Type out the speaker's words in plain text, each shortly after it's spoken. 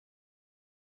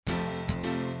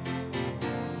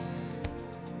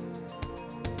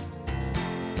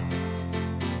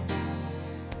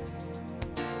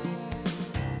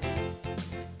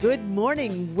Good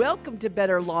morning. Welcome to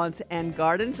Better Lawns and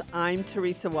Gardens. I'm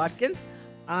Teresa Watkins.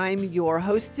 I'm your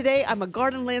host today. I'm a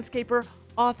garden landscaper,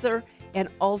 author, and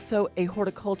also a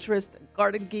horticulturist,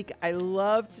 garden geek. I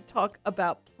love to talk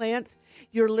about plants.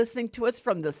 You're listening to us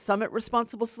from the Summit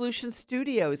Responsible Solutions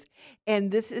Studios, and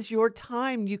this is your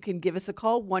time. You can give us a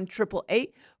call,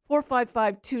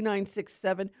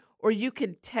 1-888-455-2967, or you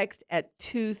can text at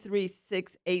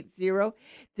 23680.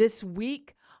 This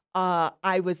week, saw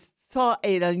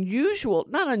an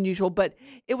not unusual, but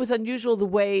it was unusual the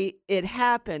way it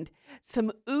happened.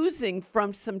 Some oozing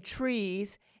from some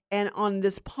trees and on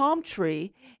this palm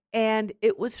tree, and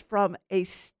it was from a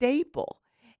staple.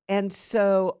 And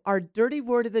so our dirty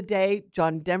word of the day,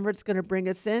 John Denver's going to bring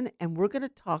us in, and we're going to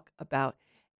talk about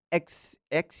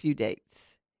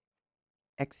exudates.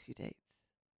 Exudates.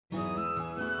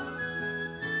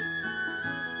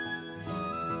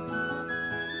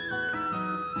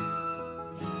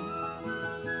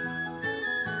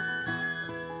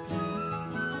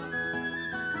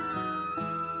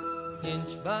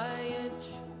 Inch by inch,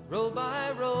 row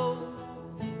by row,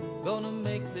 gonna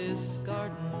make this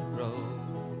garden grow.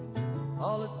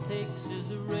 All it takes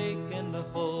is a rake and a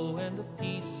hoe and a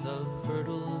piece of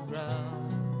fertile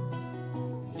ground.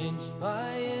 Inch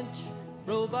by inch,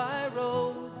 row by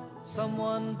row,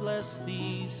 someone bless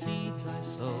these seeds I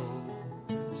sow.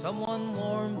 Someone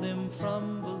warm them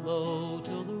from below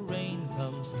till the rain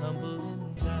comes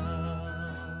tumbling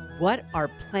down. What are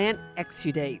plant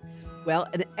exudates? Well,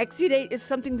 an exudate is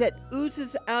something that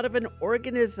oozes out of an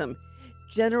organism.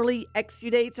 Generally,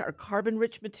 exudates are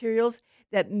carbon-rich materials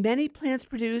that many plants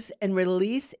produce and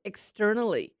release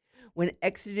externally. When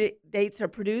exudates are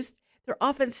produced, they're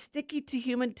often sticky to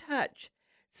human touch.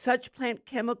 Such plant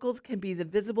chemicals can be the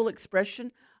visible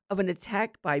expression of an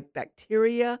attack by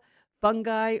bacteria,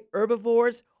 fungi,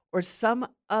 herbivores, or some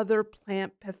other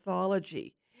plant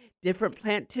pathology. Different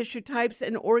plant tissue types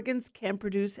and organs can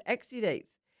produce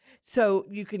exudates. So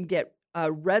you can get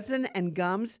resin and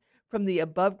gums from the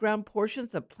above ground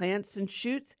portions of plants and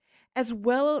shoots, as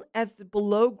well as the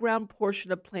below ground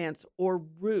portion of plants or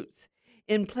roots.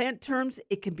 In plant terms,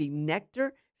 it can be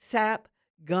nectar, sap,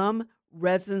 gum,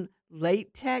 resin,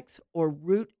 latex, or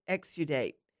root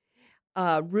exudate.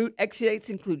 Root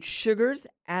exudates include sugars,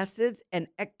 acids, and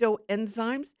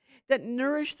ectoenzymes that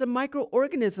nourish the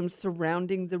microorganisms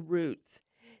surrounding the roots.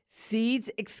 Seeds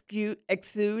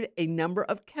exude a number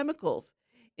of chemicals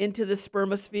into the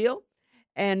spermosphere,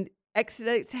 and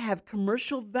exudates have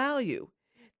commercial value.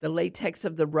 The latex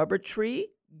of the rubber tree,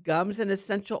 gums, and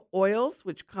essential oils,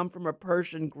 which come from a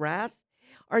Persian grass,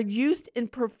 are used in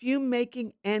perfume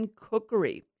making and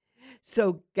cookery.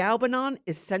 So Galbanon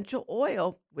essential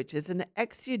oil, which is an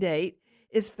exudate,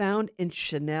 is found in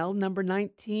Chanel No.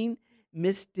 19,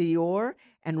 Miss Dior,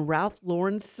 and Ralph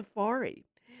Lauren's Safari.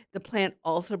 The plant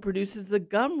also produces the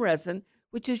gum resin,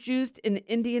 which is used in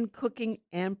Indian cooking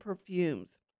and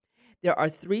perfumes. There are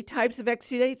three types of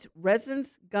exudates: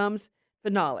 resins, gums,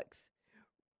 phenolics.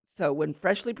 So when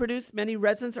freshly produced, many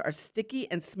resins are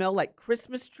sticky and smell like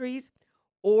Christmas trees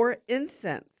or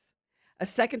incense. A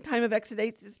second type of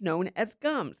exudates is known as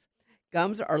gums.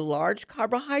 Gums are large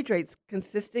carbohydrates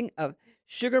consisting of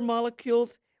sugar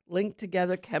molecules linked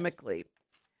together chemically.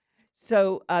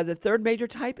 So the third major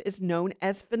type is known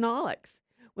as phenolics.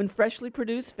 When freshly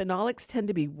produced, phenolics tend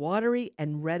to be watery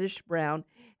and reddish brown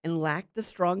and lack the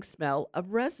strong smell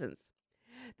of resins.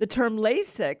 The term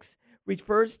latex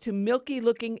refers to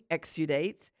milky-looking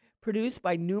exudates produced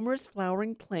by numerous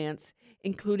flowering plants,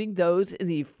 including those in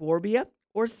the euphorbia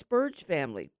or spurge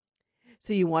family.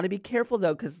 So you want to be careful,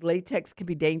 though, because latex can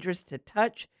be dangerous to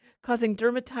touch, causing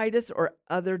dermatitis or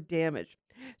other damage.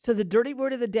 So the dirty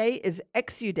word of the day is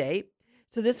exudate.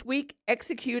 So this week,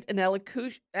 execute an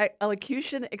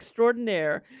elocution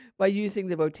extraordinaire by using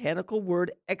the botanical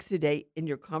word exudate in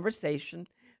your conversation,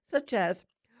 such as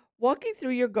walking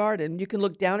through your garden. You can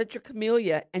look down at your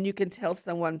camellia and you can tell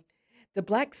someone, the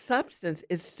black substance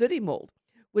is sooty mold,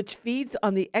 which feeds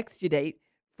on the exudate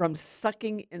from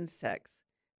sucking insects.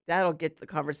 That'll get the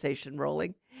conversation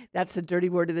rolling. That's the dirty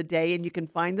word of the day, and you can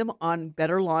find them on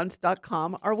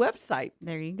betterlawns.com, our website.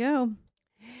 There you go.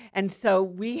 And so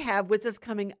we have with us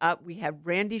coming up, we have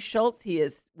Randy Schultz. He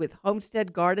is with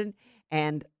Homestead Garden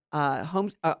and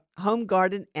Home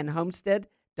Garden and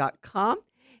Homestead.com,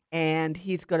 and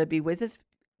he's going to be with us.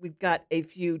 We've got a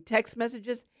few text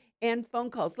messages and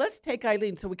phone calls. Let's take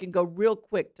Eileen so we can go real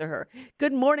quick to her.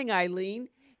 Good morning, Eileen.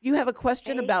 You have a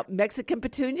question about Mexican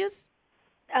petunias?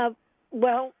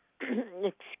 Well,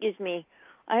 excuse me.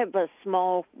 I have a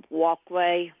small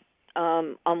walkway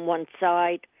on one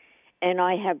side, and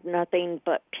I have nothing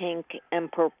but pink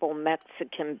and purple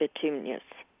Mexican petunias.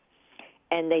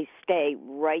 and they stay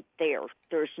right there.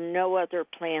 There's no other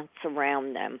plants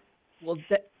around them. Well,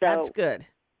 that's good.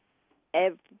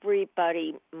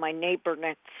 Everybody, my neighbor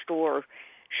next door,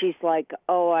 she's like,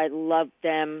 oh, I love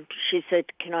them. She said,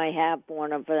 can I have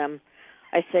one of them?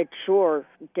 I said, sure,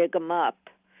 dig them up.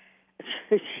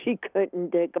 She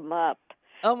couldn't dig them up.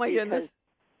 Oh, my goodness.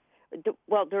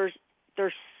 Well, they're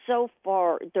so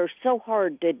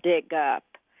hard to dig up.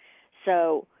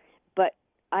 So, but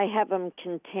I have them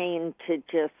contained to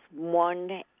just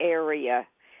one area.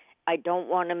 I don't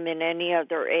want them in any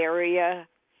other area,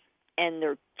 and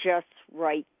they're just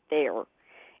right there.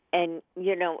 And,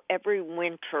 every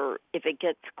winter, if it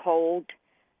gets cold,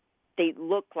 they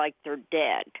look like they're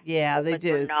dead. Yeah, they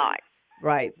do. They're not.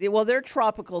 Right. Well, they're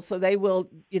tropical, so they will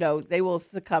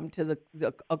succumb to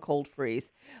a cold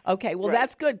freeze. Okay, well,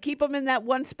 That's good. Keep them in that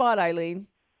one spot, Eileen.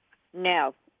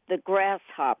 Now, the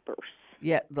grasshoppers.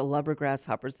 Yeah, the lubber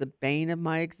grasshoppers, the bane of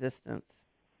my existence.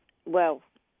 Well,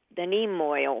 the neem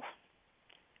oil,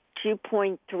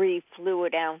 2.3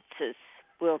 fluid ounces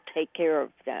will take care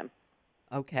of them.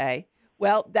 Okay.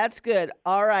 Well, that's good.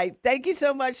 All right. Thank you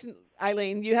so much,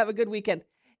 Eileen. You have a good weekend.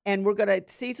 And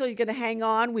Cecil, you're going to hang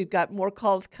on. We've got more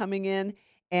calls coming in,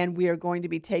 and we are going to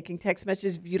be taking text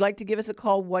messages. If you'd like to give us a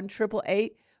call,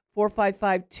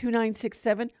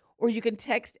 1-888-455-2967, or you can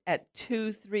text at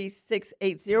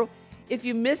 23680. If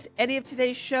you miss any of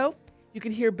today's show, you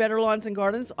can hear Better Lawns and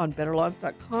Gardens on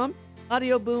betterlawns.com,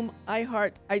 Audio Boom,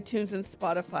 iHeart, iTunes, and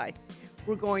Spotify.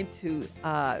 We're going to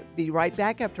be right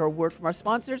back after a word from our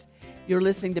sponsors. You're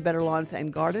listening to Better Lawns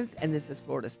and Gardens, and this is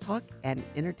Florida's Talk and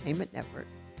Entertainment Network.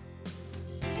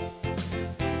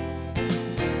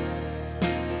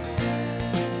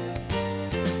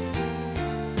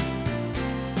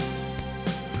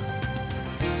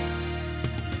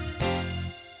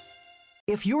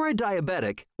 If you're a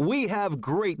diabetic, we have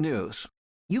great news.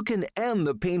 You can end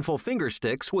the painful finger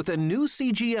sticks with a new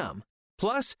CGM.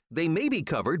 Plus, they may be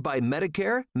covered by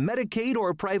Medicare, Medicaid,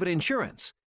 or private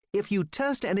insurance. If you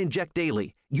test and inject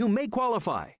daily, you may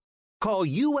qualify. Call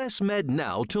US Med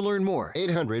now to learn more.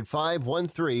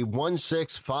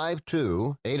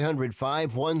 800-513-1652.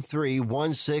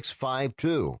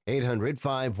 800-513-1652.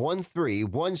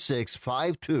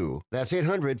 800-513-1652. That's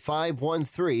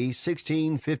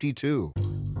 800-513-1652.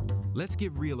 Let's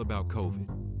get real about COVID.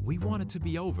 We want it to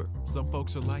be over. Some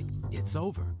folks are like, it's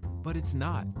over. But it's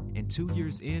not. And 2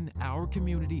 years in, our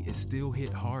community is still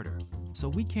hit harder. So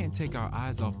we can't take our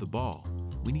eyes off the ball.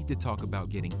 We need to talk about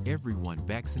getting everyone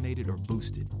vaccinated or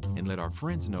boosted and let our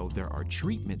friends know there are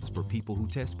treatments for people who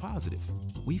test positive.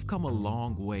 We've come a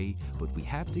long way, but we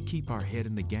have to keep our head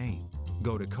in the game.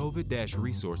 Go to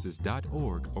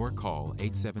covid-resources.org or call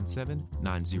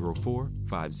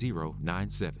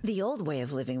 877-904-5097. The old way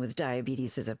of living with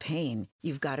diabetes is a pain.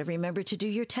 You've got to remember to do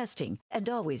your testing and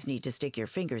always need to stick your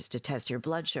fingers to test your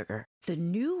blood sugar. The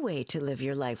new way to live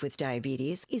your life with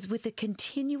diabetes is with a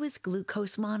continuous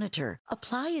glucose monitor.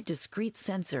 Apply a discrete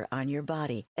sensor on your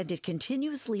body, and it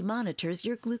continuously monitors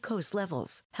your glucose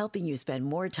levels, helping you spend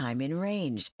more time in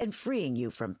range and freeing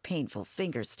you from painful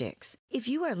finger sticks. If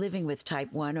you are living with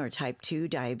type 1 or type 2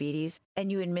 diabetes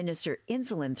and you administer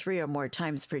insulin 3 or more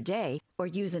times per day or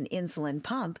use an insulin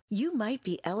pump, you might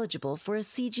be eligible for a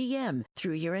CGM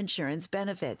through your insurance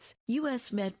benefits.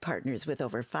 US Med partners with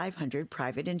over 500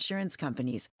 private insurance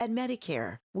companies and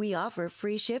Medicare. We offer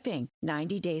free shipping,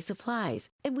 90-day supplies,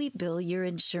 and we bill your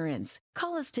insurance.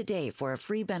 Call us today for a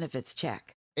free benefits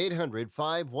check.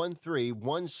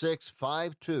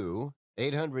 800-513-1652.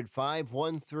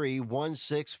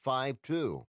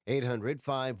 800-513-1652.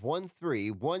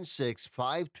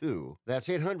 800-513-1652. That's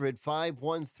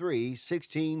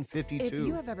 800-513-1652. If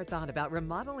you have ever thought about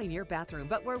remodeling your bathroom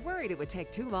but were worried it would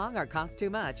take too long or cost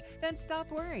too much, then stop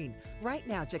worrying. Right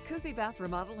now, Jacuzzi Bath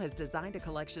Remodel has designed a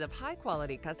collection of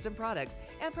high-quality custom products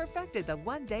and perfected the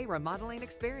one-day remodeling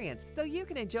experience so you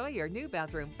can enjoy your new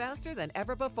bathroom faster than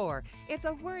ever before. It's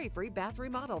a worry-free bath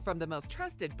remodel from the most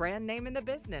trusted brand name in the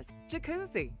business,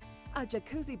 Jacuzzi. A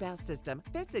jacuzzi bath system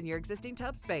fits in your existing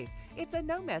tub space. It's a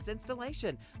no-mess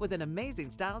installation with an amazing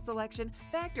style selection,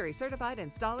 factory-certified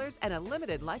installers, and a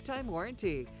limited lifetime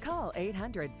warranty. Call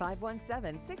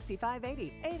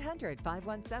 800-517-6580,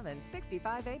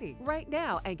 800-517-6580 right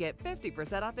now and get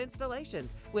 50% off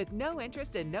installations with no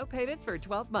interest and no payments for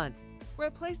 12 months.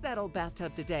 Replace that old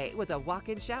bathtub today with a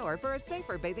walk-in shower for a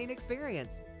safer bathing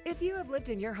experience. If you have lived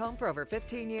in your home for over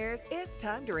 15 years, it's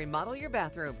time to remodel your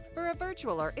bathroom. For a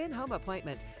virtual or in-home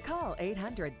appointment, call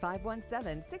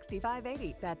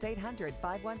 800-517-6580. That's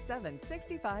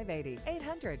 800-517-6580.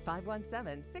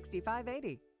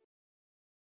 800-517-6580.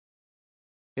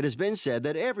 It has been said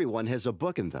that everyone has a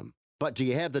book in them. But do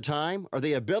you have the time or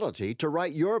the ability to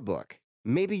write your book?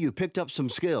 Maybe you picked up some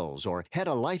skills or had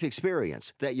a life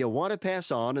experience that you want to pass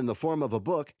on in the form of a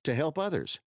book to help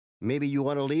others. Maybe you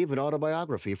want to leave an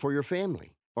autobiography for your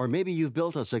family. Or maybe you've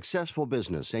built a successful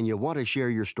business and you want to share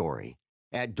your story.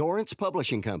 At Dorrance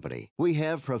Publishing Company, we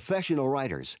have professional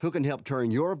writers who can help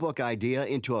turn your book idea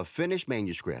into a finished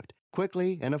manuscript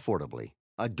quickly and affordably.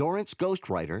 A Dorrance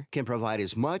ghostwriter can provide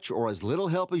as much or as little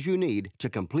help as you need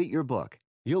to complete your book.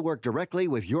 You'll work directly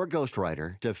with your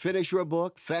ghostwriter to finish your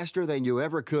book faster than you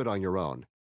ever could on your own.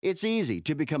 It's easy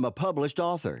to become a published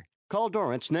author. Call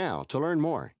Dorrance now to learn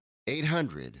more.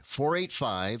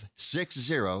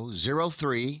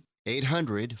 800-485-6003.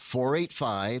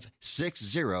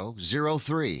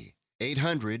 800-485-6003.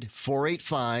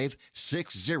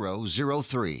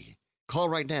 800-485-6003. Call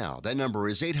right now. That number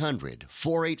is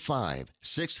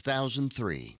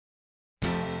 800-485-6003.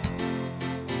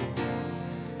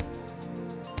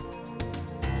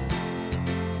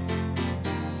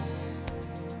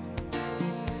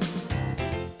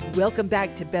 Welcome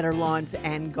back to Better Lawns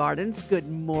and Gardens. Good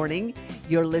morning.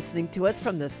 You're listening to us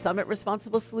from the Summit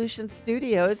Responsible Solutions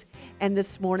Studios. And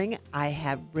this morning, I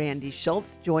have Randy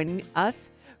Schultz joining us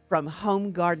from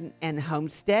Home Garden and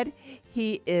Homestead.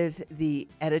 He is the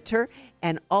editor,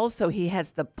 and also he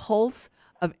has the pulse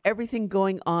of everything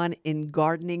going on in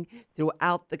gardening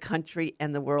throughout the country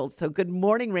and the world. So good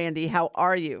morning, Randy. How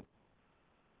are you?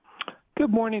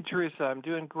 Good morning, Teresa. I'm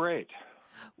doing great.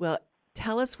 Well,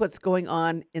 tell us what's going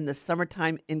on in the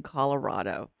summertime in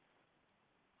Colorado.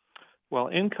 Well,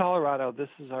 in Colorado, this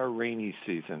is our rainy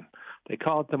season. They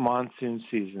call it the monsoon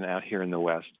season out here in the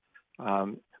West.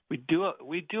 We do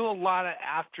a lot of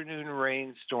afternoon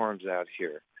rainstorms out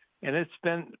here, and it's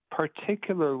been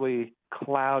particularly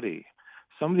cloudy.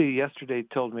 Somebody yesterday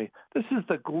told me, this is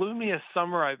the gloomiest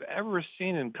summer I've ever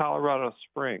seen in Colorado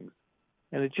Springs.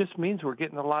 And it just means we're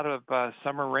getting a lot of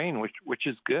summer rain, which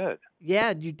is good.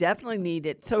 Yeah, you definitely need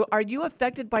it. So are you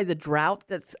affected by the drought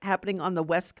that's happening on the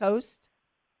West Coast?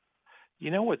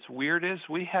 You know what's weird is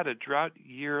we had a drought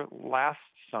year last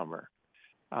summer,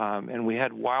 and we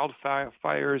had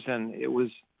wildfires, and it was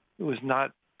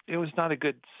not a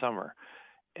good summer.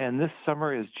 And this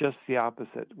summer is just the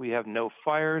opposite. We have no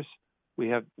fires.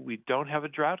 We don't have a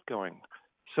drought going.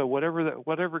 So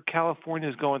whatever California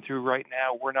is going through right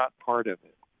now, we're not part of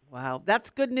it. Wow, that's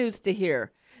good news to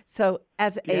hear. So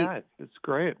it's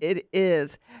great. It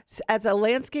is. As a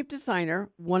landscape designer,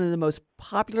 one of the most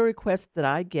popular requests that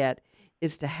I get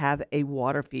is to have a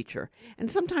water feature. And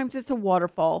sometimes it's a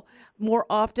waterfall. More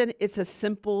often, it's a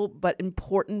simple but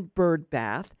important bird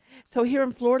bath. So here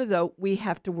in Florida, though, we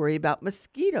have to worry about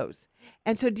mosquitoes.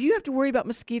 And so do you have to worry about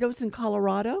mosquitoes in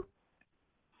Colorado?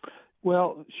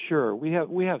 Well, sure. We have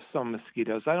some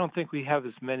mosquitoes. I don't think we have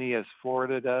as many as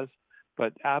Florida does,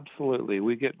 but absolutely,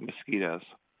 we get mosquitoes.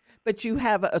 But you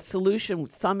have a solution,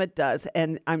 Summit does,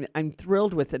 and I'm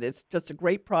thrilled with it. It's just a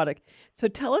great product. So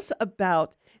tell us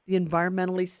about the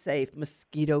environmentally safe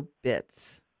mosquito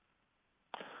bits.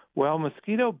 Well,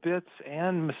 mosquito bits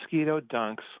and mosquito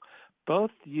dunks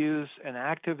both use an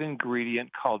active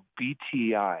ingredient called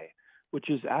BTI,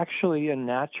 which is actually a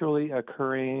naturally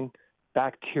occurring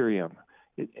bacterium.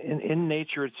 In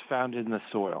nature, it's found in the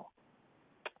soil.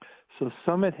 So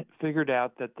Summit figured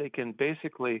out that they can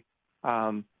basically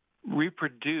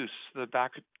reproduce the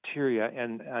bacteria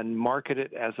and market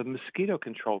it as a mosquito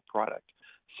control product.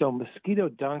 So mosquito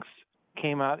dunks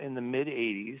came out in the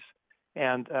mid-'80s,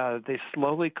 and they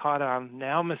slowly caught on.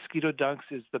 Now mosquito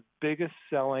dunks is the biggest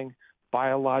selling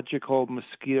biological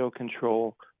mosquito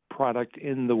control product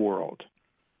in the world.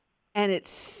 And it's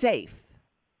safe.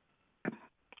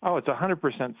 Oh, it's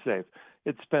 100% safe.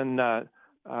 It's been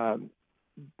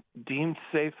deemed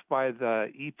safe by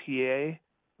the EPA.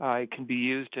 It can be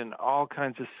used in all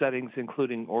kinds of settings,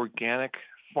 including organic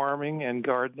farming and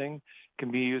gardening. It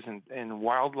can be used in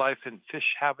wildlife and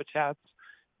fish habitats.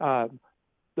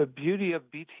 The beauty of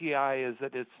BTI is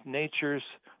that it's nature's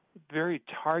very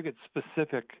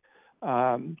target-specific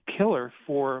killer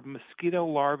for mosquito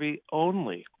larvae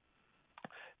only.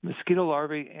 Mosquito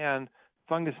larvae and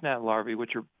fungus gnat larvae,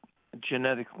 which are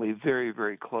genetically very,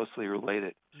 very closely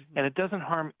related. Mm-hmm. And it doesn't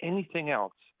harm anything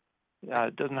else.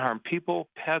 It doesn't harm people,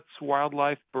 pets,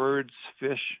 wildlife, birds,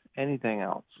 fish, anything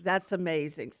else. That's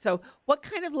amazing. So what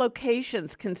kind of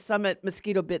locations can Summit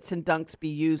mosquito bits and dunks be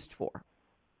used for?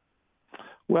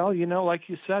 Well, like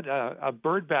you said, a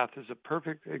bird bath is a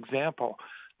perfect example.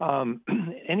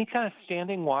 Any kind of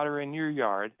standing water in your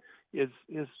yard is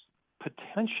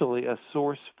potentially a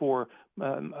source for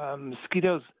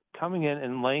mosquitoes coming in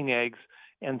and laying eggs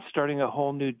and starting a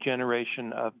whole new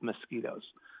generation of mosquitoes.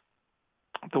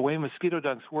 the way mosquito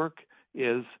dunks work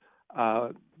is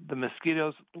the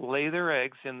mosquitoes lay their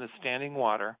eggs in the standing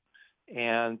water,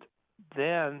 and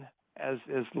then as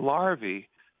larvae,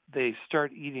 they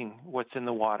start eating what's in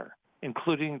the water,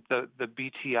 including the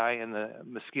BTI and the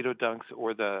mosquito dunks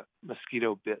or the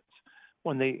mosquito bits.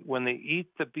 When they eat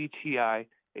the BTI,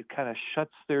 it kind of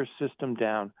shuts their system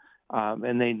down,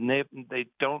 and they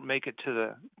don't make it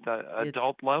to the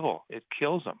adult level. It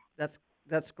kills them.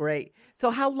 That's great.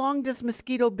 So how long does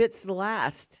mosquito bits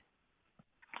last?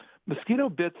 Mosquito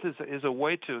bits is a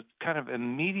way to kind of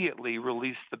immediately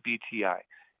release the BTI.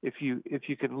 If you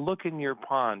can look in your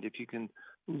pond, if you can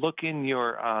look in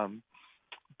your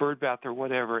bird bath or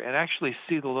whatever, and actually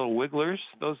see the little wigglers,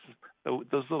 those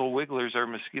little wigglers are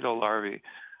mosquito larvae.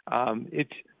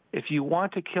 If you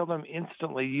want to kill them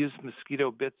instantly, use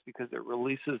mosquito bits because it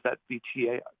releases that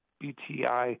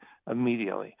BTI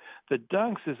immediately. The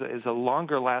dunks is a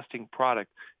longer lasting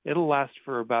product. It'll last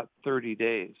for about 30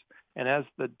 days. And as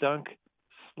the dunk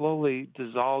slowly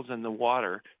dissolves in the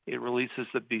water, it releases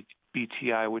the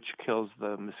BTI, which kills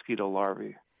the mosquito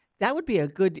larvae. That would be a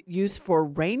good use for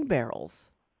rain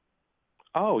barrels.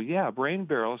 Oh, yeah. Rain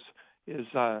barrels is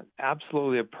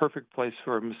absolutely a perfect place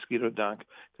for a mosquito dunk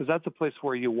because that's a place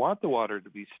where you want the water to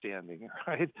be standing,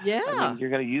 right? Yeah. I mean, you're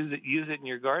going to use it in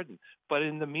your garden. But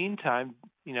in the meantime,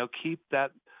 keep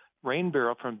that rain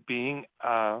barrel from being,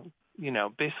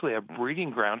 basically a breeding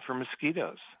ground for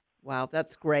mosquitoes. Wow,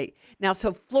 that's great. Now,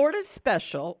 so Florida's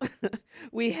special.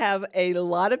 We have a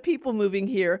lot of people moving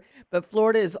here, but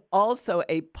Florida is also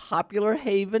a popular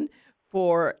haven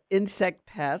for insect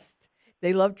pests.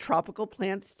 They love tropical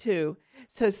plants too.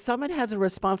 So Summit has a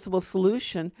responsible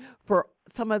solution for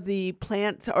some of the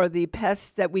plants or the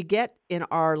pests that we get in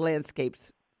our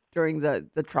landscapes during the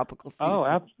tropical season.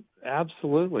 Oh,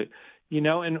 absolutely.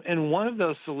 And one of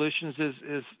those solutions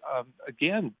is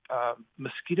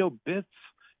mosquito bits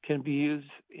can be used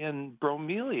in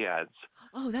bromeliads.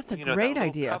 Oh, that's a great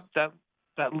idea.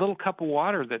 That little cup of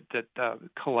water that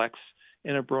collects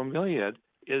in a bromeliad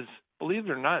is, believe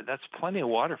it or not, that's plenty of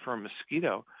water for a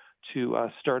mosquito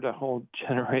to start a whole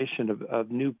generation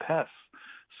of new pests.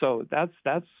 So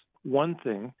that's one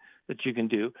thing that you can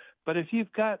do. But if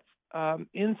you've got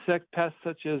insect pests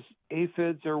such as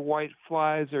aphids or white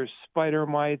flies or spider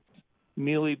mites,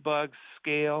 mealybugs,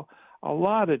 scale, a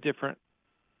lot of different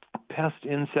pest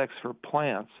insects for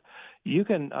plants, you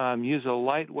can use a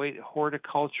lightweight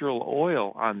horticultural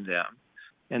oil on them.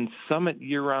 And Summit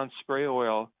year-round spray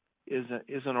oil is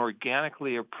an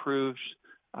organically approved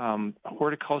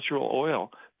horticultural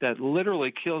oil that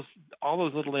literally kills all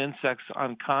those little insects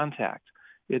on contact.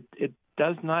 It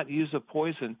does not use a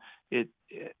poison. It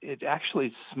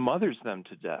actually smothers them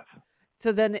to death.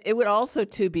 So then it would also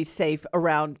too be safe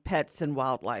around pets and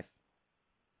wildlife.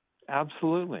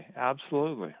 Absolutely.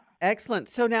 Excellent.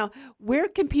 So now, where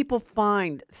can people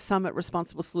find Summit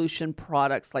Responsible Solution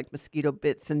products like mosquito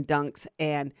bits and dunks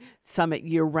and Summit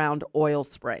year-round oil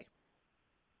spray?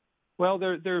 Well,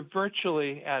 they're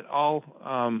virtually at all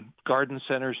garden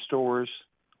center stores,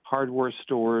 hardware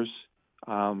stores,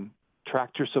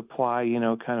 tractor supply,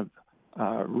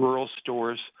 rural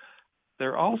stores.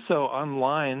 They're also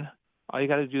online. All you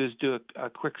got to do is do a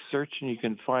quick search, and you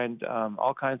can find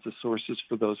all kinds of sources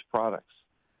for those products.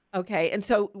 Okay, and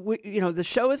so the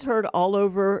show is heard all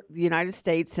over the United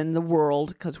States and the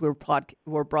world because we're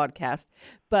broadcast.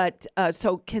 But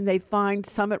so can they find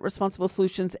Summit Responsible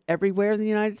Solutions everywhere in the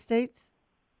United States?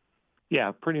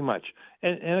 Yeah, pretty much.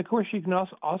 And of course, you can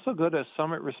also go to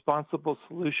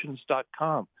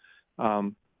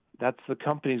summitresponsiblesolutions.com. That's the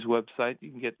company's website.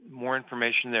 You can get more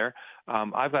information there.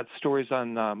 I've got stories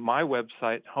on my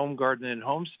website,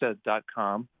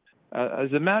 homegardenandhomestead.com.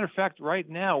 As a matter of fact, right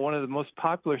now, one of the most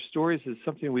popular stories is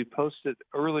something we posted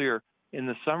earlier in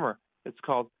the summer. It's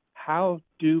called How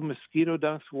Do Mosquito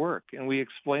Dunks Work? And we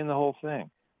explain the whole thing.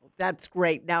 That's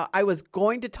great. Now, I was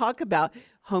going to talk about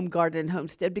Home Garden and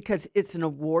Homestead because it's an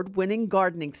award-winning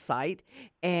gardening site,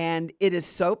 and it is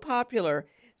so popular.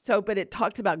 But it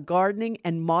talks about gardening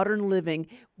and modern living.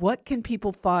 What can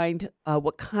people find?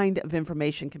 What kind of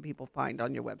information can people find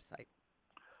on your website?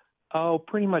 Oh,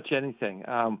 pretty much anything.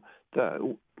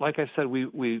 Like I said,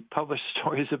 we publish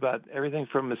stories about everything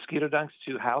from mosquito dunks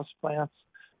to houseplants.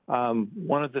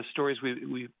 One of the stories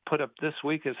we put up this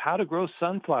week is how to grow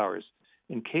sunflowers.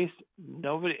 In case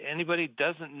anybody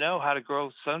doesn't know how to grow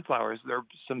sunflowers, there are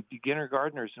some beginner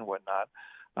gardeners and whatnot.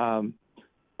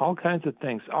 All kinds of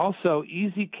things. Also,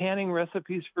 easy canning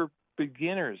recipes for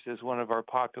beginners is one of our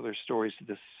popular stories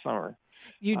this summer.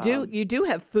 You do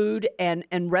have food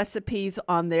and recipes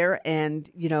on there,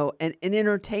 and and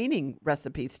entertaining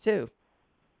recipes too.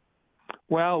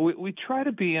 Well, we try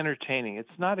to be entertaining.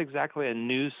 It's not exactly a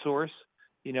news source.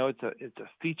 It's a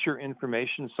feature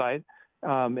information site,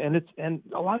 and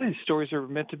a lot of these stories are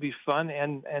meant to be fun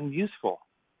and useful.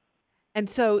 And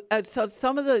so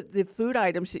some of the food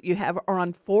items that you have are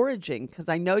on foraging, because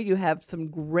I know you have some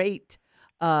great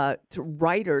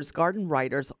writers, garden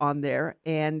writers on there,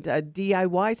 and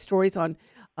DIY stories on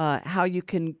how you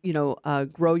can,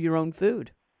 grow your own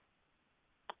food.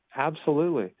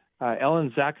 Absolutely.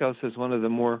 Ellen Zakos is one of the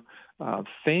more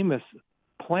famous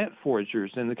plant foragers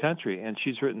in the country, and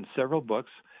she's written several books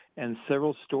and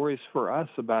several stories for us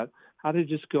about how to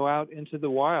just go out into the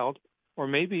wild, or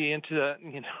maybe into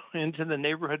into the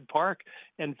neighborhood park,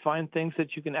 and find things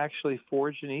that you can actually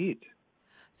forage and eat.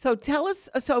 So tell us,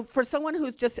 so for someone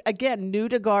who's just, again, new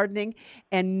to gardening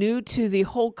and new to the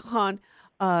whole the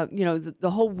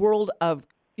whole world of,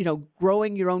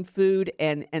 growing your own food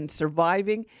and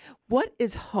surviving, what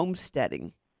is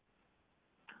homesteading?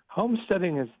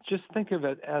 Homesteading is, just think of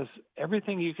it as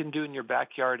everything you can do in your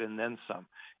backyard and then some.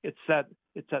 It's that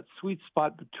sweet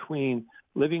spot between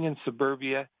living in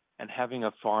suburbia and having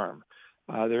a farm.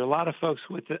 There are a lot of folks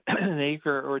with an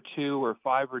acre or two or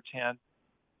 5 or 10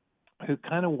 who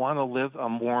kind of want to live a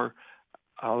more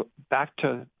back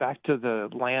to the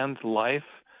land life,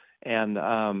 and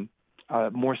a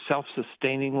more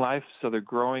self-sustaining life. So they're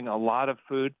growing a lot of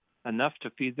food, enough to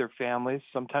feed their families.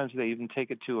 Sometimes they even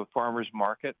take it to a farmer's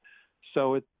market.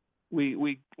 So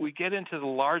we get into the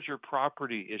larger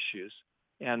property issues,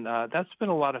 and that's been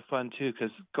a lot of fun too,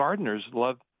 because gardeners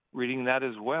love reading that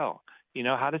as well.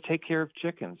 How to take care of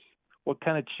chickens, what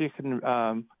kind of chicken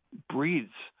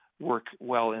breeds work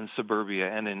well in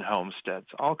suburbia and in homesteads,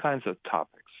 all kinds of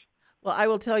topics. Well, I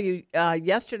will tell you,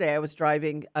 yesterday I was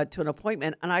driving to an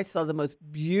appointment, and I saw the most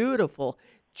beautiful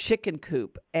chicken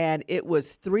coop, and it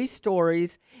was 3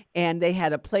 stories, and they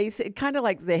had a place, kind of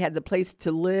like they had the place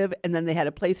to live, and then they had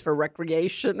a place for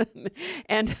recreation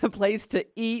and a place to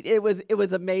eat. It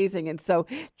was amazing. And so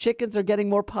chickens are getting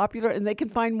more popular, and they can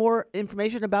find more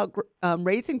information about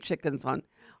raising chickens on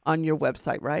your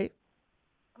website, right?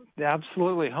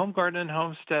 Absolutely. Home Garden and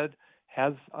Homestead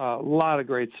has a lot of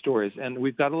great stories, and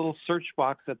we've got a little search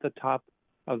box at the top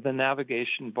of the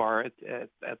navigation bar at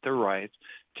the right.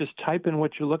 Just type in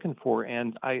what you're looking for,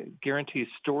 and I guarantee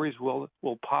stories will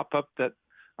pop up that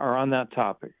are on that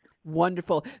topic.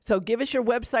 Wonderful. So give us your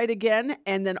website again,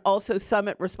 and then also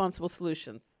Summit Responsible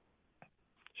Solutions.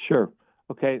 Sure.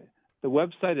 Okay. The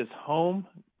website is Home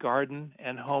Garden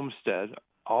and Homestead,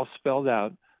 all spelled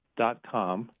out,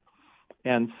 .com.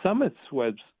 And Summit's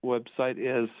website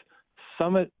is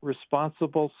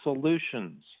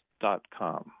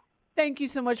summitresponsibleSolutions.com. Thank you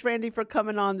so much, Randy, for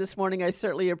coming on this morning. I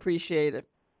certainly appreciate it.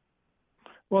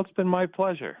 Well, it's been my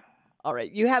pleasure. All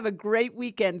right. You have a great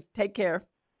weekend. Take care.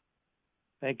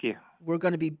 Thank you. We're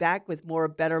going to be back with more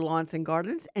Better Lawns and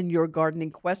Gardens and your gardening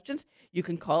questions. You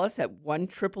can call us at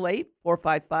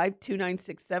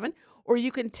 1-888-455-2967, or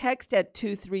you can text at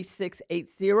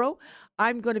 23680.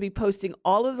 I'm going to be posting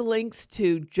all of the links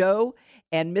to Joe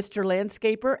and Mr.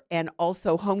 Landscaper and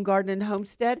also Home Garden and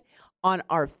Homestead on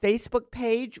our Facebook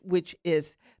page, which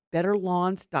is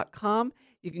betterlawns.com.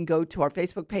 You can go to our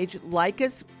Facebook page, like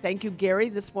us. Thank you, Gary,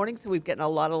 this morning. So we've gotten a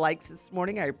lot of likes this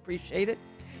morning. I appreciate it.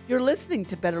 You're listening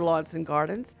to Better Lawns and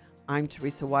Gardens. I'm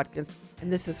Teresa Watkins,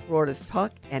 and this is Florida's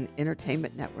Talk and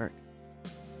Entertainment Network.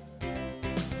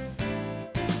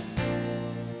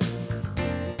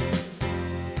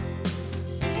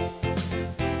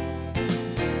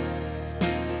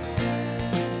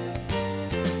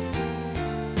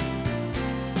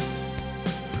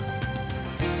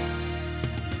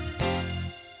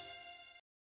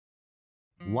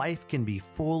 Life can be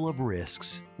full of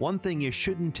risks. One thing you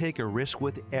shouldn't take a risk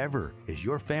with ever is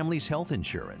your family's health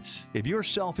insurance. If you're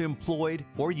self-employed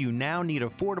or you now need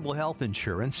affordable health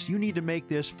insurance, you need to make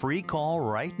this free call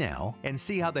right now and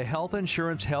see how the Health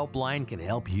Insurance Helpline can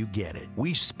help you get it.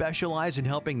 We specialize in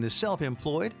helping the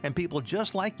self-employed and people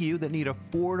just like you that need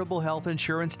affordable health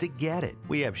insurance to get it.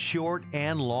 We have short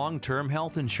and long-term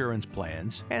health insurance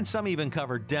plans, and some even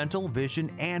cover dental,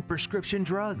 vision, and prescription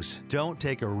drugs. Don't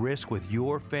take a risk with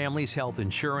your family's health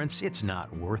insurance. It's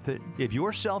not worth it. If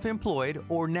you're self-employed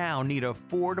or now need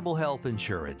affordable health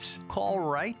insurance, call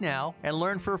right now and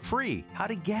learn for free how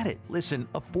to get it. Listen,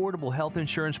 affordable health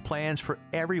insurance plans for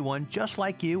everyone just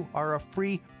like you are a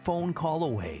free phone call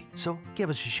away. So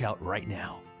give us a shout right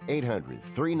now.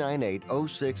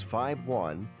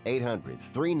 800-398-0651.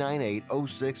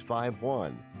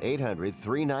 800-398-0651.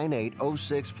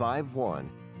 800-398-0651.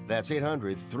 That's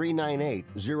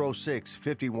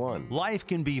 800-398-0651. Life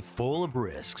can be full of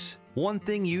risks. One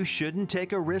thing you shouldn't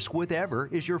take a risk with ever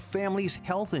is your family's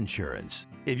health insurance.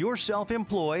 If you're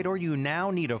self-employed or you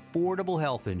now need affordable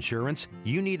health insurance,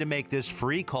 you need to make this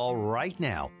free call right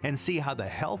now and see how the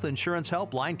Health Insurance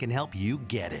Helpline can help you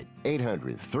get it.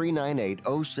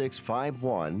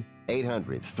 800-398-0651.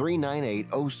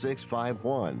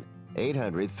 800-398-0651.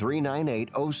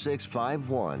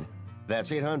 800-398-0651.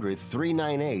 That's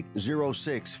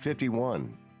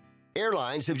 800-398-0651.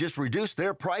 Airlines have just reduced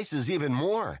their prices even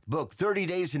more. Book 30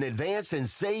 days in advance and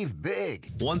save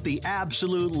big. Want the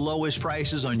absolute lowest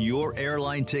prices on your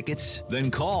airline tickets? Then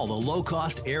call the Low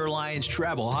Cost Airlines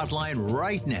Travel Hotline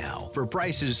right now for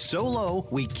prices so low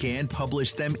we can't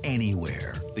publish them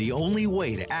anywhere. The only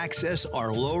way to access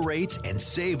our low rates and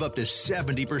save up to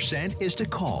 70% is to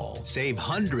call. Save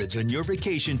hundreds on your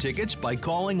vacation tickets by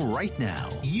calling right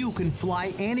now. You can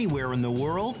fly anywhere in the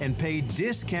world and pay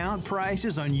discount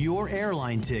prices on your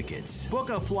airline tickets.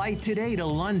 Book a flight today to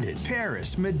London,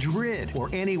 Paris, Madrid, or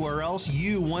anywhere else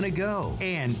you want to go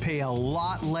and pay a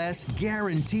lot less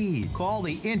guaranteed. Call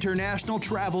the International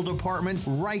Travel Department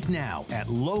right now at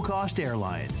Low Cost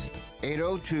Airlines.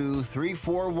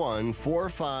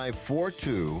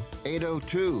 802-341-4542.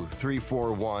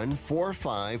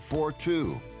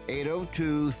 802-341-4542.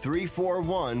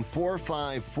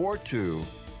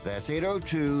 802-341-4542. That's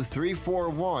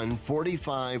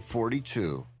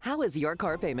 802-341-4542. How is your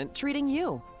car payment treating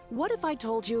you? What if I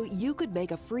told you you could make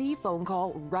a free phone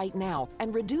call right now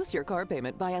and reduce your car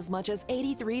payment by as much as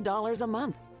 $83 a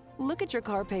month? Look at your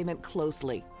car payment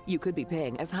closely. You could be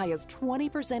paying as high as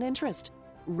 20% interest.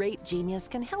 Rate Genius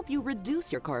can help you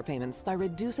reduce your car payments by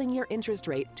reducing your interest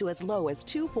rate to as low as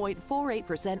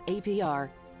 2.48%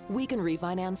 APR. We can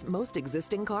refinance most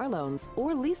existing car loans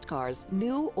or leased cars,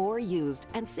 new or used,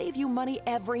 and save you money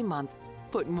every month.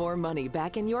 Put more money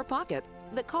back in your pocket.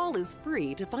 The call is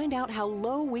free to find out how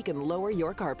low we can lower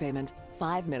your car payment.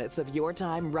 5 minutes of your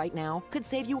time right now could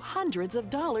save you hundreds of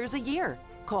dollars a year.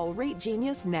 Call Rate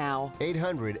Genius now.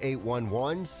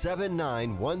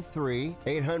 800-811-7913.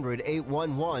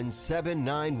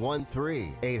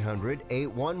 800-811-7913.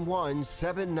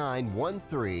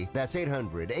 800-811-7913. That's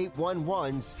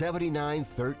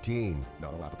 800-811-7913.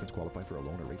 Not all applicants qualify for a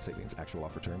loan or rate savings. Actual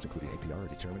offer terms, including APR, are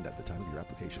determined at the time of your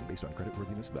application based on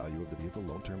creditworthiness, value of the vehicle,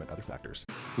 loan term, and other factors.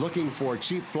 Looking for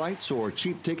cheap flights or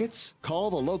cheap tickets? Call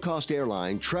the Low Cost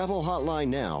Airline Travel Hotline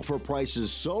now for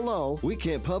prices so low we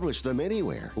can't publish them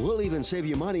anywhere. We'll even save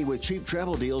you money with cheap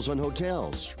travel deals on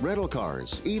hotels, rental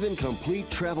cars, even complete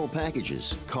travel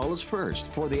packages. Call us first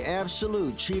for the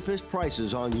absolute cheapest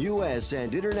prices on U.S.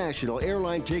 and international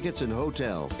airline tickets and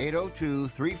hotels.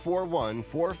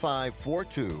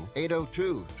 802-341-4542.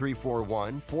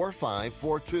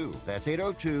 802-341-4542. That's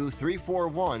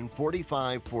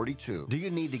 802-341-4542. Do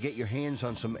you need to get your hands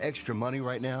on some extra money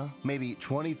right now? Maybe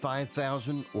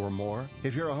 $25,000 or more?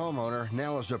 If you're a homeowner,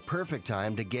 now is the perfect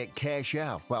time to get cash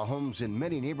out, while homes in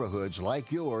many neighborhoods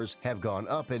like yours have gone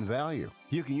up in value.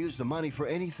 You can use the money for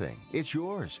anything. It's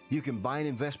yours. You can buy an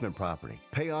investment property,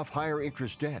 pay off higher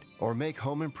interest debt, or make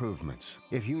home improvements.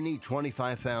 If you need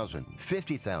 $25,000,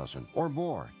 $50,000, or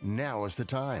more, now is the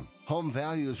time. Home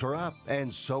values are up,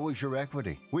 and so is your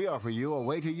equity. We offer you a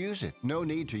way to use it. No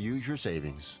need to use your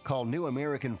savings. Call New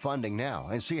American Funding now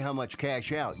and see how much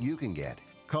cash out you can get.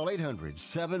 Call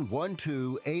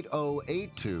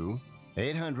 800-712-8082.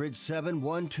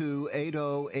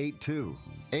 800-712-8082.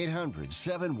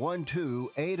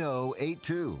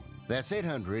 800-712-8082. That's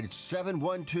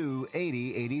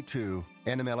 800-712-8082.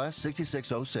 NMLS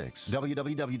 6606.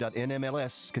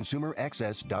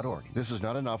 www.nmlsconsumeraccess.org. This is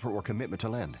not an offer or commitment to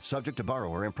lend. Subject to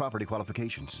borrower and property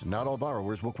qualifications. Not all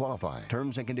borrowers will qualify.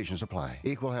 Terms and conditions apply.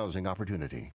 Equal housing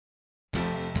opportunity.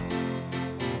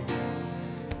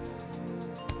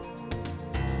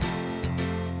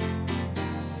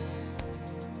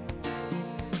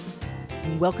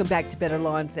 Welcome back to Better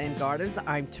Lawns and Gardens.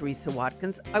 I'm Teresa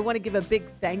Watkins. I want to give a big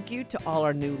thank you to all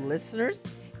our new listeners.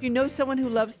 If you know someone who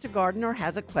loves to garden or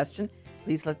has a question,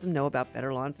 please let them know about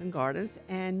Better Lawns and Gardens,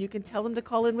 and you can tell them to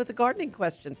call in with a gardening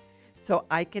question so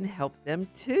I can help them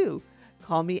too.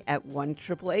 Call me at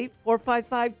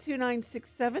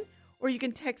 1-888-455-2967, or you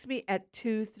can text me at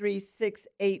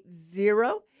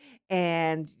 23680,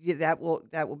 and that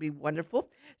will be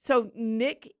wonderful. So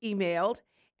Nick emailed,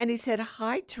 and he said,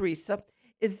 "Hi, Teresa.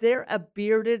 Is there a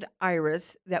bearded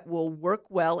iris that will work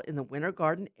well in the winter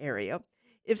garden area?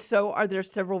 If so, are there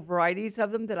several varieties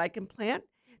of them that I can plant?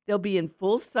 They'll be in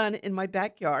full sun in my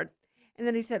backyard." And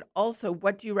then he said, "Also,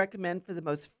 what do you recommend for the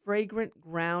most fragrant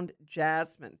ground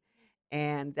jasmine?"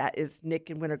 And that is Nick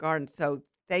in Winter Garden. So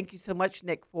thank you so much,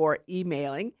 Nick, for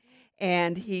emailing.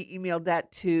 And he emailed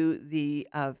that to the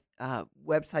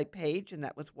website page, and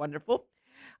that was wonderful.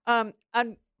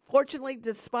 Unfortunately,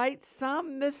 despite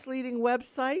some misleading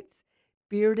websites,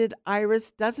 bearded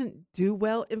iris doesn't do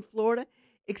well in Florida,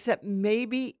 except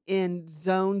maybe in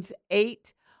zones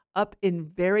 8 up in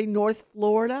very North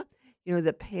Florida,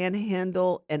 the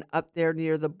Panhandle and up there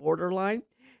near the borderline,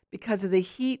 because of the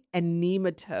heat and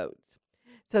nematodes.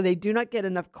 So they do not get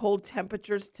enough cold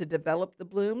temperatures to develop the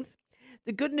blooms.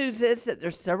 The good news is that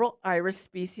there's several iris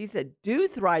species that do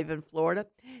thrive in Florida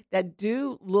that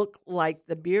do look like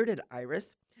the bearded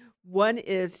iris. One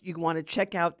is, you want to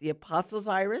check out the Apostles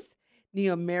iris,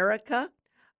 Neomerica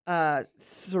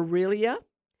cerealia.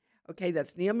 Okay,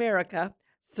 that's Neomerica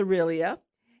cerealia.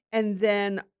 And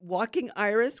then walking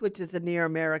iris, which is the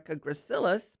Neomerica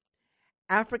gracilis.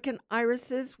 African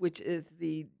irises, which is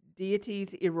the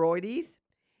Dietes oroides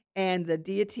and the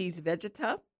Dietes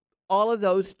vegeta. All of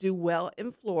those do well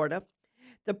in Florida.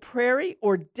 The prairie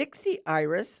or Dixie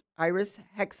iris, Iris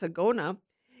hexagona,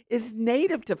 is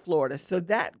native to Florida, so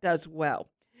that does well.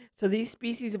 So these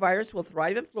species of iris will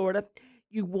thrive in Florida.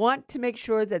 You want to make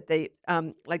sure that they,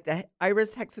 like the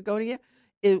Iris hexagonia,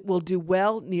 it will do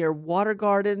well near water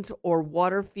gardens or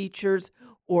water features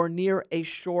or near a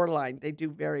shoreline. They do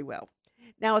very well.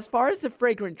 Now, as far as the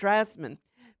fragrant jasmine,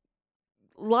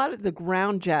 a lot of the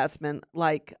ground jasmine,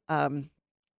 like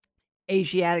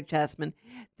Asiatic jasmine,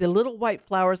 the little white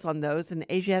flowers on those, and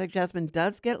Asiatic jasmine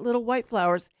does get little white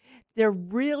flowers, they're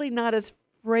really not as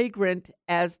fragrant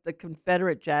as the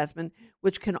Confederate jasmine,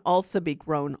 which can also be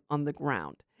grown on the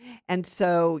ground. And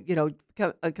so,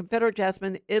 a Confederate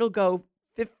jasmine, it'll go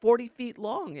 40 feet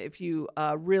long if you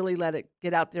really let it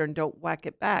get out there and don't whack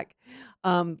it back.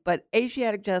 But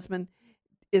Asiatic jasmine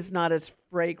is not as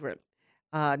fragrant.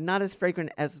 Not as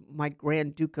fragrant as my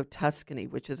Grand Duke of Tuscany,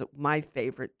 which is my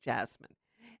favorite jasmine.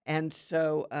 And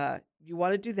so you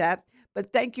want to do that.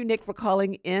 But thank you, Nick, for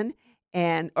calling in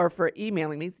or for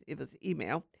emailing me. It was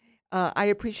email. I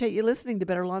appreciate you listening to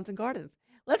Better Lawns and Gardens.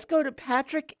 Let's go to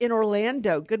Patrick in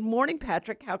Orlando. Good morning,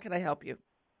 Patrick. How can I help you?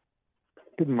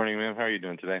 Good morning, ma'am. How are you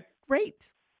doing today?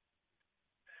 Great.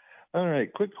 All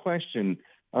right. Quick question.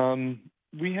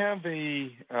 We have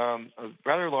a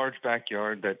rather large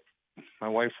backyard that my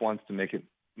wife wants to make it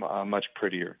much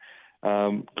prettier.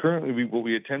 Currently, what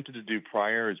we attempted to do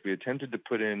prior is we attempted to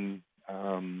put in,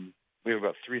 we have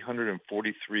about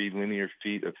 343 linear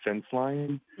feet of fence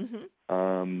line.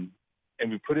 Mm-hmm. And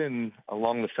we put in,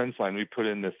 along the fence line, we put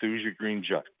in the Thuja Green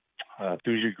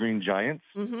Giants.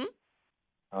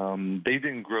 Mm-hmm. They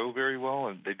didn't grow very well,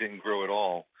 and they didn't grow at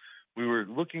all. We were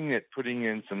looking at putting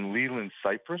in some Leland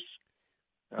cypress.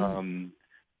 Mm-hmm.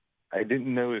 I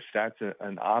didn't know if that's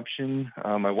an option.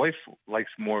 My wife likes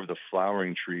more of the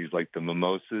flowering trees, like the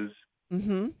mimosas,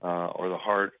 mm-hmm. Or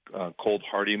the cold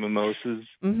hardy mimosas,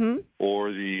 mm-hmm.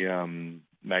 or the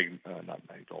not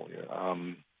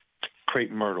magnolia,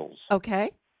 crepe myrtles.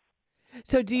 Okay.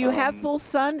 So, do you have full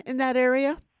sun in that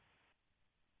area?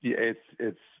 Yeah,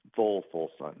 it's full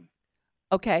sun.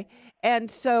 Okay. And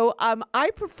so,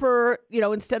 I prefer,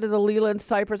 instead of the Leland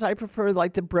cypress, I prefer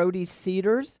like the Brody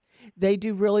cedars. They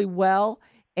do really well,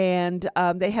 and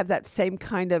they have that same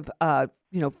kind of,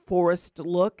 forest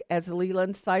look as the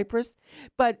Leland cypress.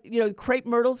 But, crepe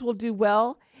myrtles will do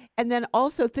well. And then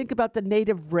also think about the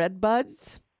native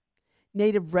redbuds.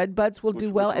 Native redbuds will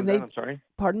do well. And I'm sorry?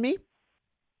 Pardon me?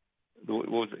 What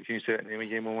was it? Can you say that name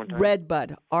again one more time?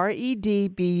 Redbud.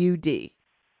 Redbud.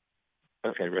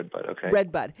 Okay, redbud. Okay.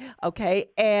 Redbud. Okay,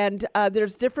 and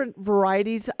there's different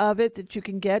varieties of it that you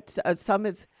can get. Some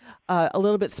is a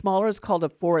little bit smaller. It's called a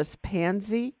forest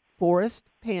pansy,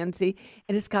 and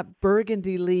it's got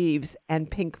burgundy leaves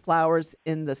and pink flowers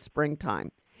in the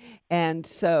springtime. And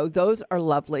so those are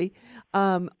lovely.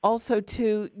 Also,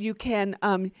 too, you can,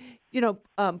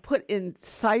 put in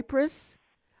cypress,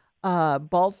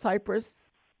 bald cypress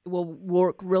will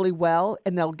work really well,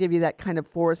 and they'll give you that kind of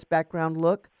forest background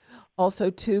look. Also,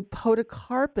 too,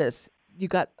 podocarpus. You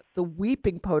got the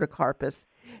weeping podocarpus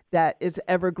that is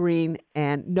evergreen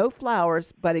and no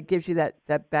flowers, but it gives you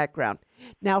that background.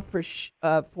 Now, for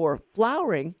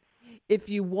flowering, if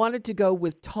you wanted to go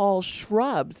with tall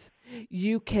shrubs,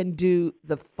 you can do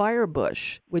the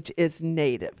firebush, which is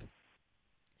native.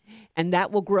 And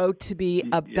that will grow to be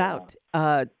about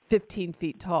 15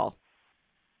 feet tall.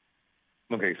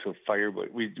 Okay, so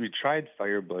firebush. We tried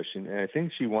firebush, and I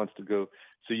think she wants to go.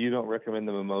 So you don't recommend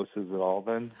the mimosas at all,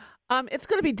 then? It's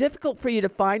going to be difficult for you to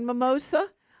find mimosa.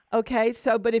 Okay,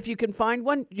 but if you can find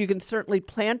one, you can certainly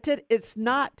plant it. It's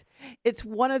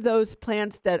one of those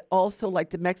plants that also,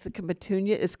 like the Mexican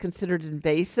petunia, is considered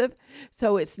invasive.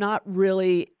 So it's not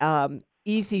really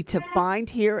easy to find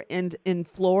here in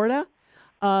Florida.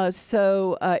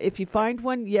 So if you find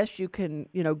one, yes, you can,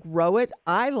 grow it.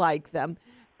 I like them,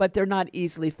 but they're not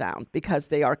easily found because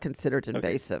they are considered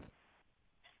invasive.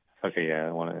 Okay,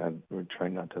 yeah, we're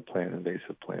trying not to plant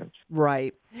invasive plants.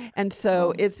 Right. And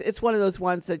so it's one of those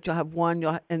ones that you'll have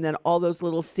one, and then all those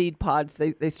little seed pods,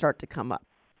 they start to come up.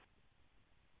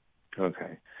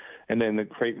 Okay. And then the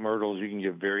crepe myrtles, you can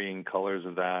get varying colors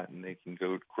of that, and they can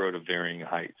grow to varying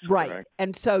heights. Right. Correct?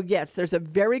 And so, yes, there's a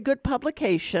very good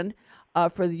publication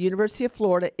for the University of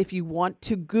Florida. If you want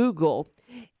to Google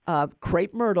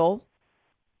crepe myrtle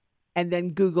and then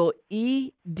Google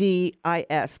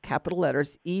EDIS, capital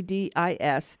letters,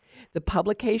 EDIS, the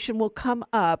publication will come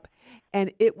up,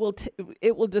 and it will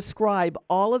describe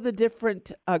all of the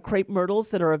different crepe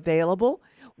myrtles that are available,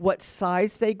 what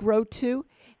size they grow to,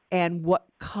 and what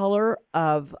color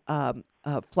of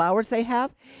flowers they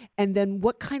have, and then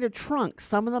what kind of trunk.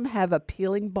 Some of them have a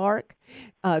peeling bark,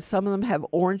 some of them have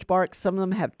orange bark, some of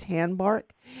them have tan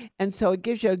bark, and so it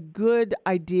gives you a good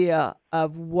idea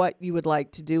of what you would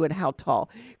like to do and how tall.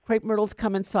 Crepe myrtles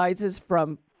come in sizes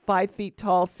from 5 feet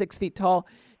tall, 6 feet tall,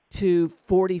 to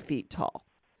 40 feet tall.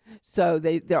 So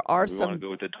there are some. We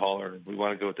want to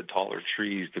go with the taller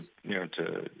trees to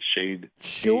shade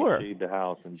the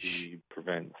house and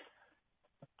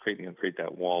create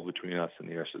that wall between us and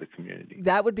the rest of the community.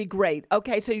 That would be great.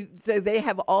 Okay, so they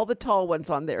have all the tall ones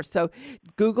on there. So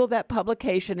Google that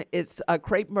publication. It's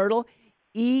crepe myrtle,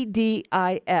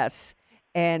 EDIS,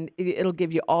 and it'll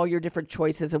give you all your different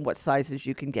choices and what sizes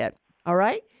you can get. All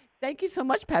right. Thank you so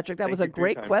much, Patrick. That was a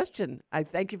great question. I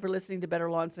thank you for listening to Better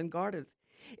Lawns and Gardens.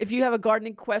 If you have a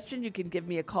gardening question, you can give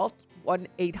me a call,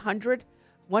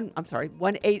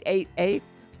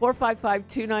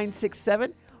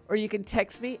 1-888-455-2967, or you can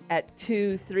text me at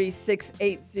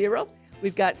 23680.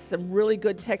 We've got some really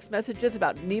good text messages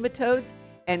about nematodes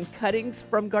and cuttings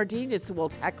from gardenias, so we'll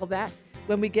tackle that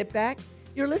when we get back.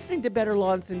 You're listening to Better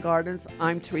Lawns and Gardens.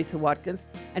 I'm Teresa Watkins,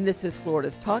 and this is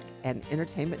Florida's Talk and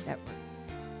Entertainment Network.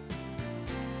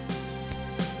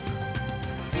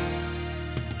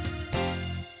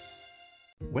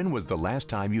 When was the last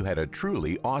time you had a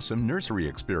truly awesome nursery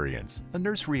experience? A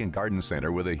nursery and garden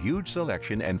center with a huge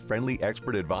selection and friendly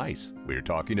expert advice. We're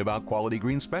talking about Quality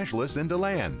Green specialists in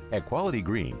DeLand. At Quality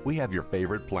Green, we have your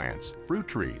favorite plants, fruit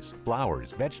trees,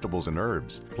 flowers, vegetables, and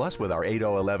herbs. Plus, with our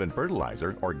 8011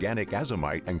 fertilizer, organic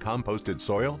azomite, and composted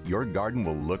soil, your garden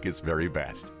will look its very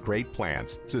best. Great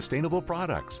plants, sustainable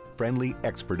products, friendly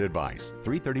expert advice.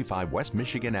 335 West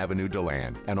Michigan Avenue,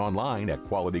 DeLand, and online at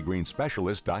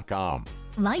qualityggreenspecialist.com.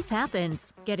 Life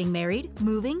happens. Getting married,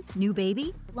 moving, new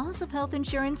baby, loss of health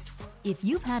insurance. If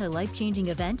you've had a life-changing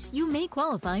event, you may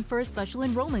qualify for a special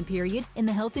enrollment period in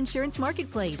the health insurance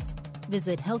marketplace.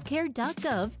 Visit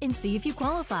healthcare.gov and see if you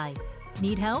qualify.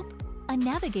 Need help? A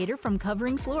navigator from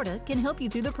Covering Florida can help you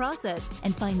through the process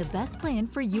and find the best plan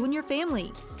for you and your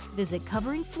family. Visit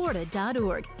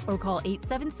coveringflorida.org or call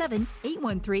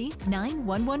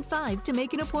 877-813-9115 to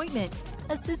make an appointment.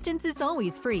 Assistance is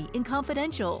always free and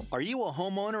confidential. Are you a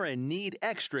homeowner and need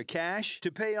extra cash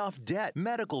to pay off debt,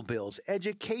 medical bills,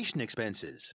 education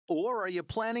expenses? Or are you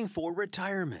planning for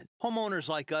retirement? Homeowners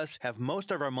like us have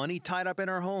most of our money tied up in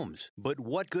our homes. But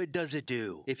what good does it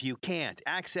do if you can't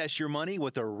access your money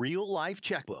with a real-life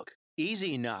checkbook?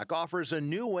 Easy Knock offers a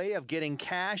new way of getting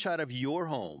cash out of your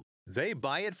home. They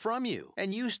buy it from you,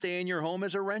 and you stay in your home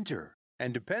as a renter.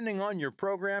 And depending on your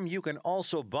program, you can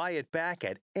also buy it back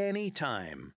at any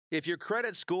time. If your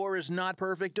credit score is not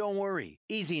perfect, don't worry.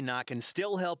 Easy Knock can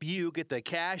still help you get the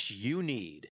cash you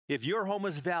need. If your home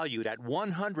is valued at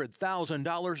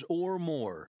 $100,000 or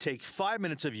more, take 5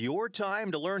 minutes of your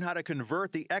time to learn how to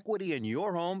convert the equity in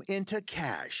your home into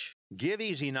cash. Give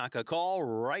Easy Knock a call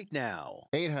right now.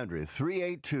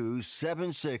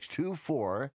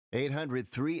 800-382-7624.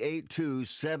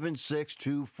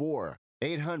 800-382-7624.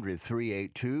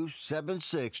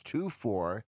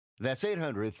 800-382-7624. That's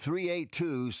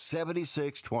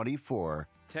 800-382-7624.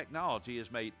 Technology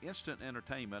has made instant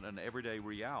entertainment an everyday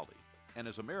reality. And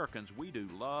as Americans, we do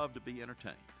love to be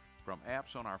entertained. From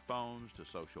apps on our phones to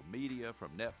social media, from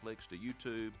Netflix to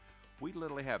YouTube, we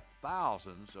literally have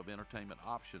thousands of entertainment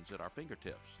options at our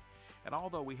fingertips. And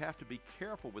although we have to be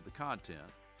careful with the content,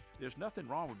 there's nothing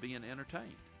wrong with being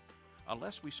entertained,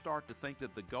 unless we start to think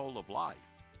that the goal of life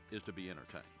is to be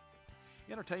entertained.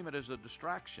 Entertainment is a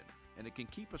distraction, and it can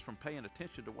keep us from paying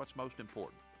attention to what's most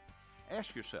important.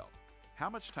 Ask yourself, how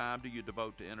much time do you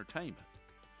devote to entertainment?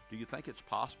 Do you think it's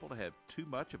possible to have too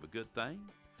much of a good thing,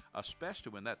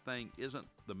 especially when that thing isn't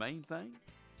the main thing?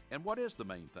 And what is the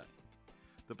main thing?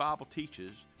 The Bible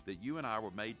teaches that you and I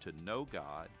were made to know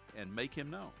God and make Him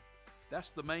known.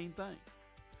 That's the main thing.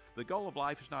 The goal of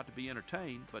life is not to be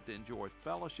entertained, but to enjoy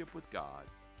fellowship with God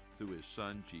through His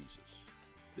Son, Jesus.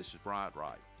 This is Bryant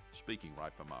Wright, speaking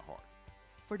right from my heart.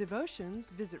 For devotions,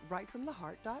 visit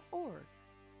rightfromtheheart.org.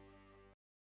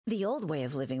 The old way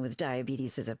of living with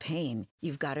diabetes is a pain.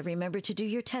 You've got to remember to do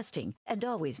your testing and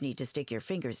always need to stick your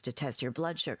fingers to test your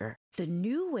blood sugar. The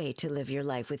new way to live your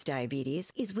life with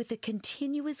diabetes is with a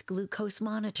continuous glucose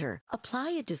monitor.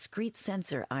 Apply a discrete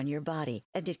sensor on your body,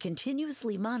 and it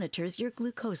continuously monitors your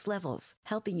glucose levels,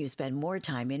 helping you spend more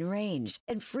time in range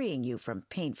and freeing you from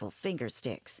painful finger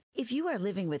sticks. If you are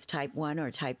living with type 1 or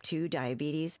type 2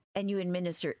 diabetes and you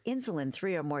administer insulin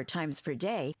 3 or more times per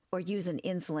day or use an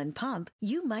insulin pump,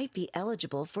 you might be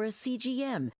eligible for a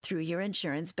CGM through your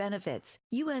insurance benefits.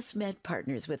 U.S. Med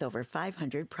partners with over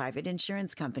 500 private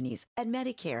insurance companies and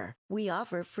Medicare. We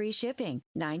offer free shipping,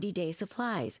 90-day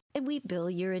supplies, and we bill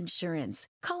your insurance.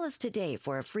 Call us today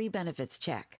for a free benefits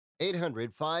check.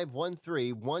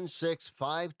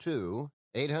 800-513-1652.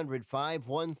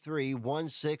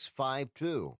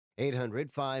 800-513-1652.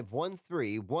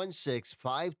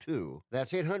 800-513-1652.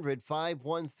 That's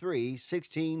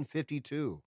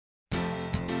 800-513-1652.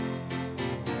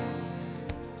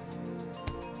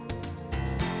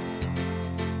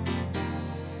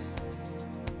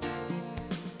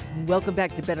 Welcome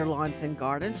back to Better Lawns and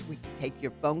Gardens. We take your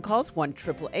phone calls,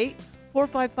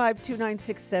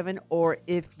 1-888-455-2967, or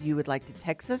if you would like to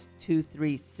text us,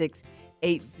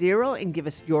 23680, and give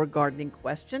us your gardening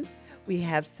question. We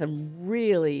have some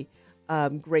really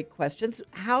great questions.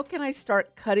 How can I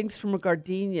start cuttings from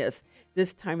gardenias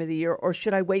this time of the year, or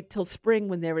should I wait till spring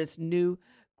when there is new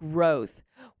growth?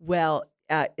 Well,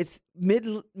 it's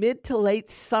mid to late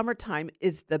summertime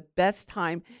is the best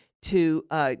time to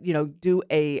do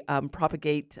a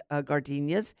propagate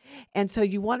gardenias. And so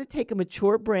you want to take a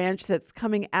mature branch that's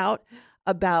coming out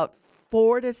about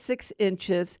 4 to 6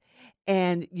 inches,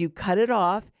 and you cut it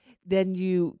off. Then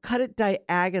you cut it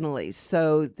diagonally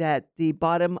so that the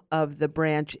bottom of the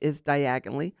branch is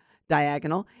diagonal.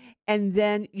 And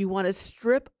then you want to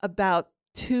strip about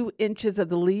 2 inches of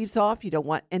the leaves off. You don't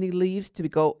want any leaves to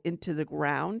go into the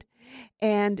ground.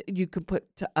 And you can put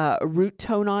a root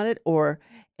tone on it, or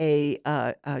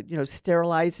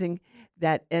sterilizing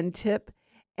that end tip,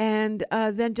 and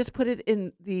then just put it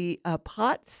in the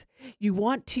pots. You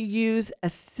want to use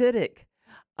acidic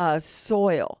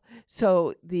soil.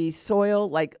 So the soil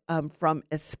like from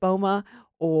Espoma,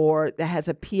 or that has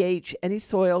a pH, any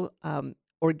soil,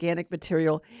 organic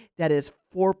material that is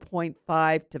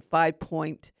 4.5 to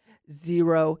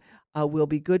 5.0 will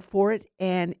be good for it,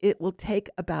 and it will take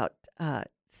about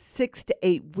 6 to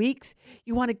 8 weeks.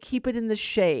 You want to keep it in the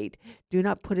shade. Do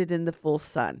not put it in the full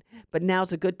sun. But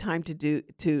now's a good time to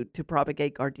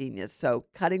propagate gardenias. So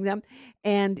cutting them,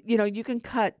 and you can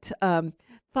cut 5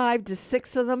 to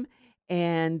 6 of them,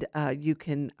 and you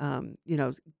can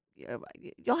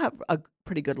you'll have a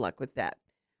pretty good luck with that.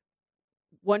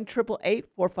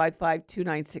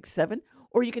 1-888-455-2967,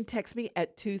 or you can text me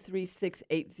at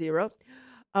 23680.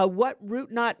 What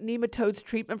root knot nematodes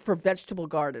treatment for vegetable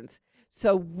gardens?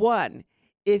 So one,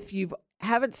 if you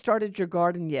haven't started your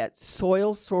garden yet,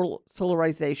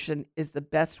 solarization is the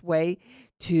best way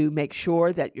to make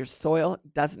sure that your soil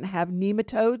doesn't have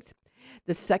nematodes.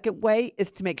 The second way is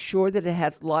to make sure that it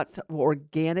has lots of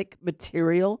organic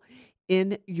material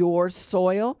in your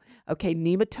soil. Okay,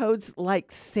 nematodes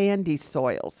like sandy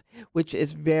soils, which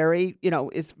is very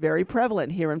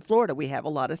prevalent here in Florida. We have a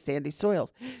lot of sandy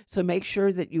soils. So make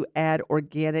sure that you add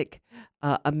organic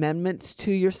amendments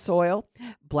to your soil,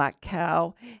 black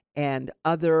cow and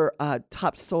other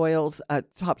topsoil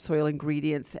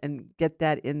ingredients, and get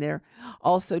that in there.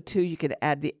 Also, too, you can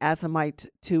add the azomite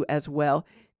too as well,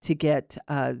 to get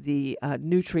the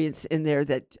nutrients in there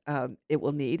that it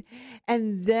will need.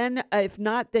 And then if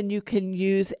not, then you can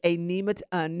use a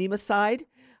neemicide,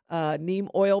 neem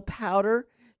oil powder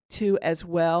too as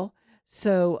well.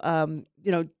 So,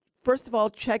 first of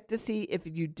all, check to see if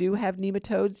you do have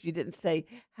nematodes. You didn't say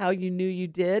how you knew you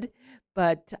did,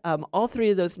 but all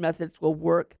three of those methods will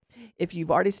work. If you've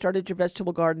already started your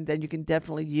vegetable garden, then you can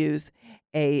definitely use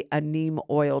a neem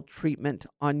oil treatment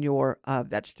on your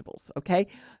vegetables, okay?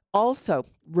 Also,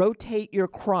 rotate your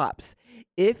crops.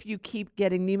 If you keep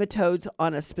getting nematodes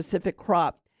on a specific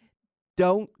crop,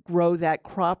 don't grow that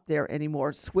crop there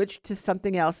anymore. Switch to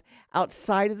something else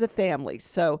outside of the family.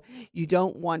 So you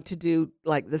don't want to do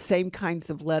like the same kinds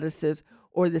of lettuces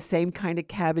or the same kind of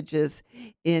cabbages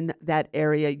in that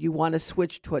area. You want to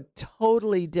switch to a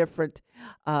totally different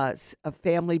a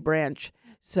family branch.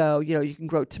 So, you can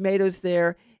grow tomatoes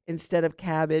there instead of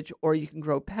cabbage, or you can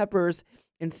grow peppers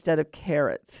instead of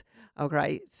carrots.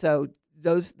 Okay, so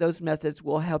those methods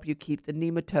will help you keep the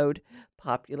nematode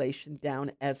population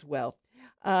down as well.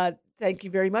 Thank you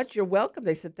very much. You're welcome.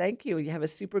 They said thank you. You have a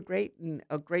super great and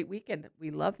a great weekend.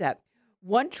 We love that.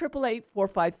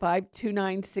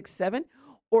 1-888-455-2967.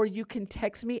 Or you can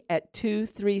text me at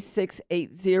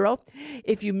 23680.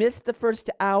 If you missed the first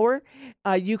hour,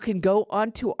 you can go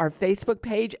onto our Facebook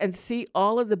page and see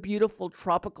all of the beautiful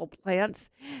tropical plants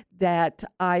that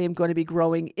I am going to be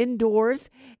growing indoors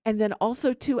and then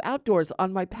also outdoors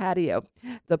on my patio,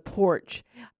 the porch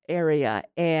area.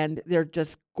 And they're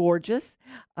just gorgeous.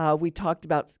 We talked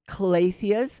about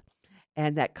calatheas,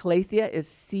 and that calathea is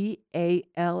Calatha,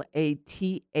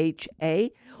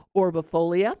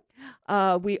 orbifolia.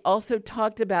 We also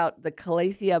talked about the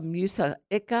Calathea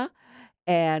mosaica,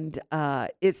 and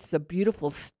it's the beautiful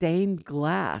stained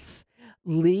glass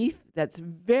leaf that's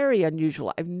very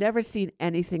unusual. I've never seen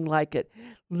anything like it.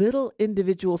 Little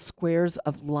individual squares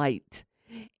of light,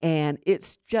 and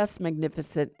it's just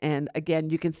magnificent. And again,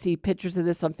 you can see pictures of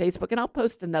this on Facebook, and I'll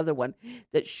post another one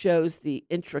that shows the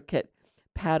intricate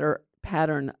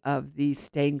pattern of the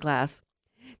stained glass.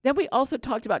 Then we also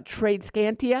talked about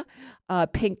Tradescantia,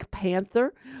 pink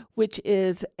panther, which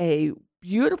is a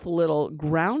beautiful little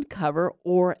ground cover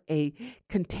or a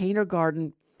container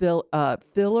garden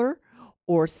filler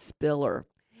or spiller.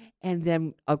 And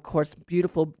then, of course,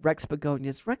 beautiful Rex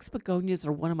begonias. Rex begonias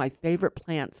are one of my favorite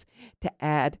plants to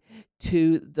add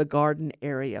to the garden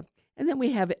area. And then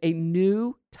we have a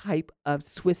new type of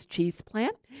Swiss cheese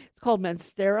plant. It's called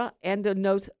Monstera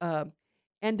Andersonii.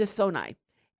 Andersonii,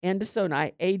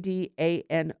 Adansonii,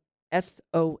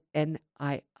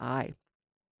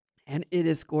 and it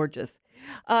is gorgeous.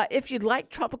 If you'd like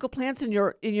tropical plants and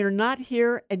you're not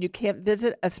here and you can't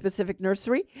visit a specific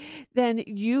nursery, then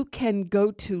you can go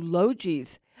to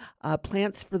Logie's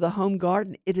Plants for the Home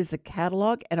Garden. It is a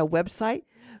catalog and a website,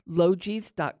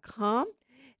 logies.com.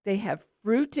 They have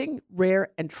fruiting, rare,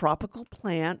 and tropical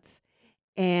plants.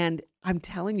 And I'm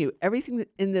telling you, everything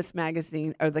in this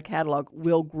magazine or the catalog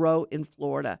will grow in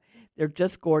Florida. They're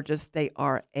just gorgeous. They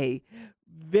are a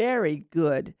very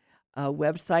good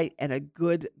website and a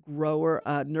good grower,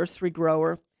 nursery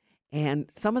grower. And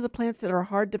some of the plants that are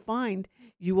hard to find,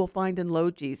 you will find in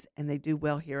Logie's, and they do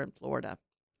well here in Florida.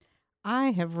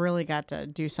 I have really got to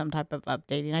do some type of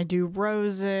updating. I do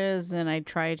roses and I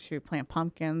try to plant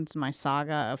pumpkins, my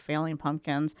saga of failing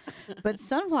pumpkins. But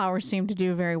sunflowers seem to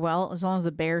do very well as long as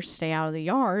the bears stay out of the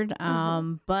yard.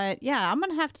 But yeah, I'm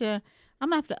gonna have to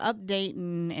update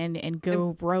and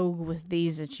go rogue with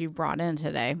these that you brought in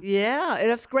today. Yeah,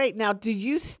 that's great. Now, do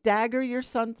you stagger your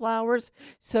sunflowers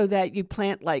so that you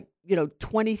plant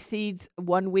 20 seeds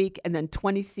one week and then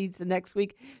 20 seeds the next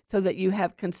week so that you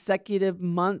have consecutive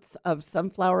months of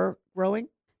sunflower growing?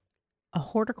 A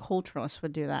horticulturalist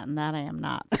would do that, and that I am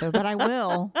not. But I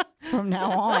will from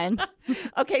now on.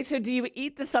 Okay, so do you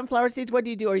eat the sunflower seeds? What do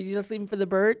you do? Or you just leave them for the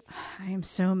birds? I am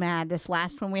so mad. This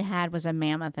last one we had was a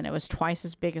mammoth, and it was twice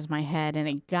as big as my head, and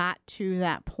it got to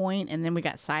that point, and then we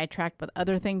got sidetracked with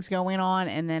other things going on,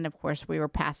 and then, of course, we were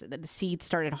past it. The seeds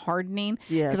started hardening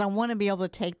because I want to be able to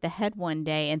take the head one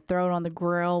day and throw it on the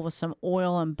grill with some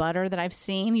oil and butter that I've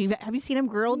seen. Have you seen them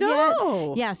grilled yet?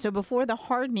 No. Yeah, so before the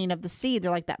hardening of the seed,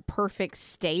 they're like that perfect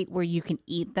state where you can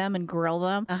eat them and grill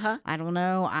them. I don't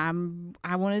know.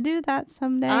 I want to do that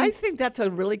someday. I think that's a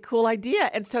really cool idea.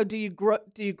 And so do you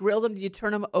grill them? Do you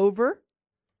turn them over?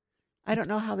 I don't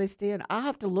know how they stand. I'll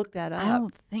have to look that up. I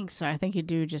don't think so. I think you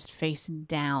do just face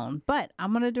down. But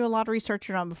I'm going to do a lot of research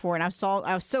on it before. And I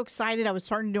was so excited. I was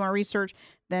starting to do my research.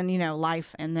 Then,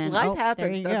 life. And then life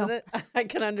happens, doesn't it? I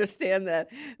can understand that.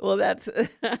 Well,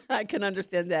 I can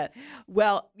understand that.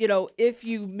 Well, if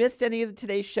you missed any of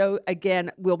today's show, again,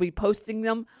 we'll be posting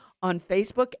them on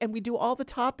Facebook. And we do all the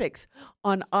topics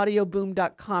on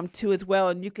audioboom.com too as well.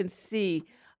 And you can see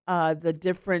the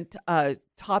different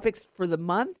topics for the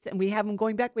month, and we have them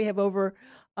going back. We have over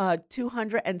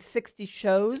 260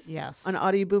 shows on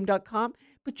audioboom.com,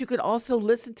 but you could also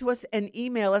listen to us and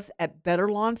email us at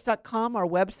betterlawns.com, our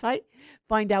website.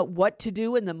 Find out what to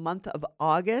do in the month of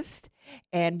August,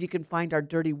 and you can find our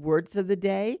dirty words of the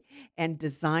day and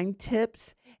design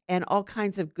tips and all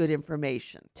kinds of good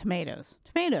information. Tomatoes.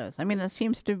 I mean, that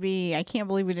seems to be, I can't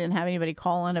believe we didn't have anybody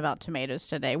call in about tomatoes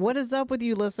today. What is up with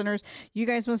you listeners? You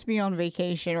guys must be on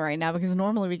vacation right now because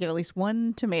normally we get at least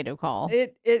one tomato call.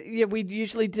 We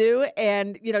usually do.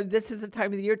 And, this is the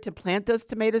time of the year to plant those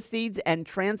tomato seeds and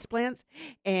transplants.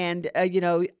 And,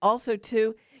 also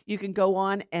too, you can go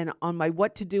on my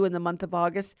what to do in the month of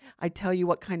August, I tell you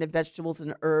what kind of vegetables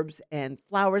and herbs and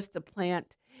flowers to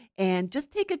plant and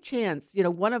just take a chance.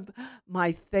 One of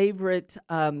my favorite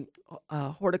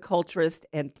horticulturist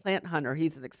and plant hunter,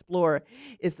 he's an explorer,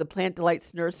 is the Plant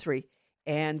Delights Nursery.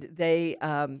 And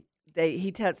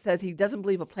says he doesn't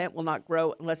believe a plant will not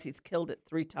grow unless he's killed it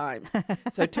 3 times.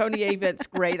 So Tony Avent's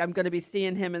great. I'm going to be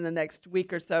seeing him in the next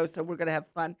week or so we're going to have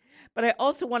fun. But I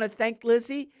also want to thank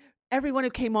Lizzie, everyone who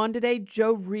came on today,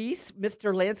 Joe Reese,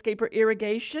 Mr. Landscaper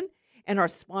Irrigation, and our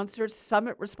sponsors,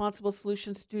 Summit Responsible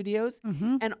Solutions Studios,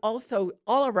 and also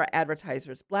all of our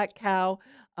advertisers, Black Cow,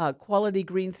 Quality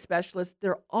Green Specialists.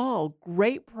 They're all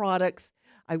great products.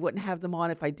 I wouldn't have them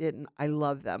on if I didn't. I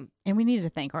love them. And we need to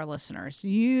thank our listeners.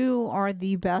 You are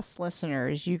the best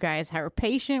listeners. You guys are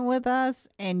patient with us,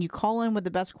 and you call in with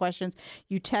the best questions.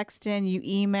 You text in, you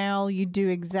email, you do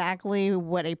exactly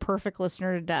what a perfect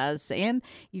listener does. And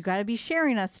you got to be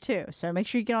sharing us too. So make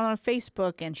sure you get on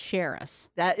Facebook and share us.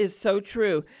 That is so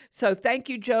true. So thank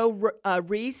you, Joe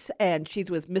Reese, and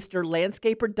she's with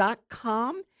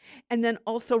MrLandscaper.com. And then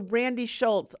also Randy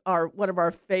Schultz, one of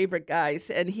our favorite guys,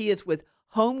 and he is with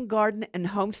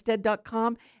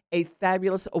HomeGardenandHomestead.com, a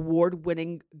fabulous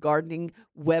award-winning gardening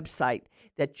website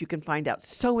that you can find out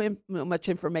so much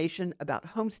information about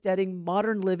homesteading,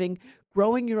 modern living,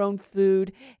 growing your own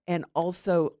food, and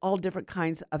also all different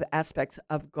kinds of aspects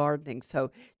of gardening.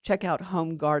 So check out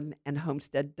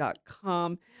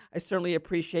HomeGardenandHomestead.com. I certainly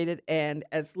appreciate it. And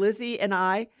as Lizzie and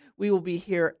we will be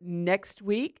here next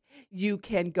week. You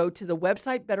can go to the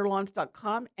website,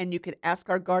 betterlawns.com, and you can ask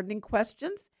our gardening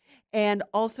questions. And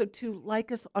also to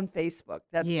like us on Facebook.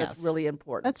 That's really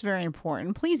important. That's very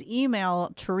important. Please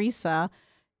email Teresa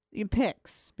your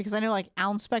pics, because I know like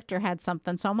Alan Spector had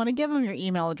something. So I'm going to give him your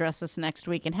email address this next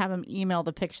week and have him email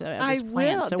the picture of his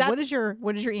plant. So what is your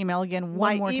email again?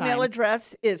 One more time. My email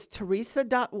address is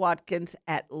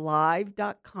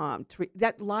teresa.watkins@live.com.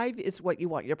 That live is what you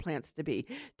want your plants to be.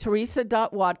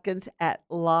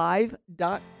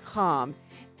 teresa.watkins@live.com.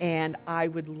 And I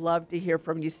would love to hear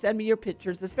from you. Send me your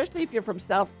pictures, especially if you're from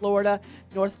South Florida,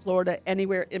 North Florida,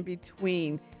 anywhere in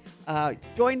between.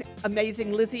 Join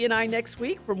amazing Lizzie and I next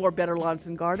week for more Better Lawns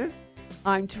and Gardens.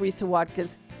 I'm Teresa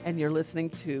Watkins, and you're listening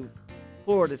to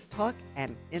Florida's Talk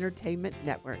and Entertainment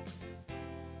Network.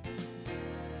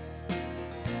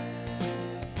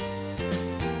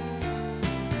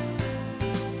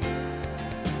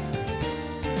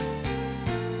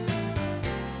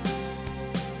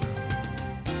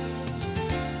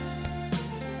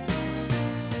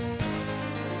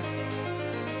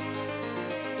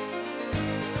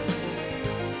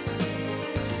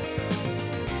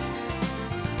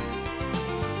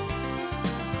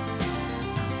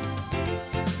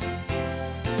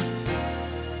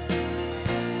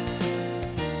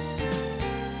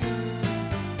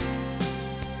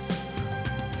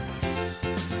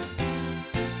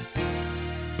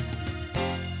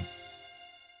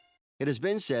 It has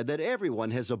been said that everyone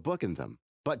has a book in them.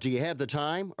 But do you have the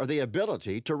time or the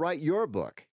ability to write your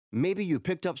book? Maybe you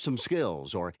picked up some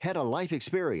skills or had a life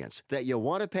experience that you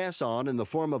want to pass on in the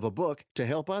form of a book to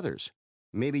help others.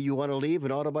 Maybe you want to leave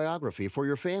an autobiography for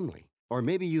your family. Or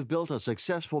maybe you've built a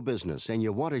successful business and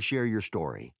you want to share your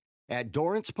story. At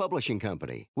Dorrance Publishing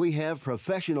Company, we have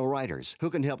professional writers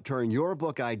who can help turn your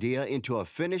book idea into a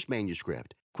finished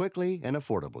manuscript quickly and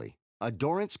affordably. A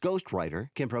Dorrance ghostwriter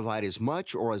can provide as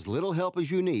much or as little help as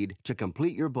you need to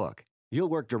complete your book. You'll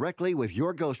work directly with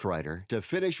your ghostwriter to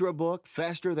finish your book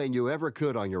faster than you ever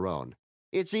could on your own.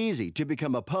 It's easy to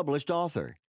become a published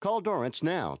author. Call Dorrance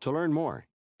now to learn more.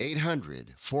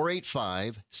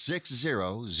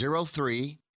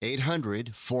 800-485-6003.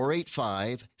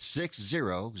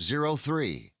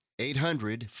 800-485-6003.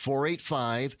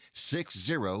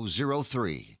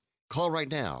 800-485-6003. Call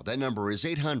right now. That number is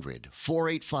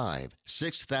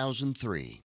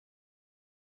 800-485-6003.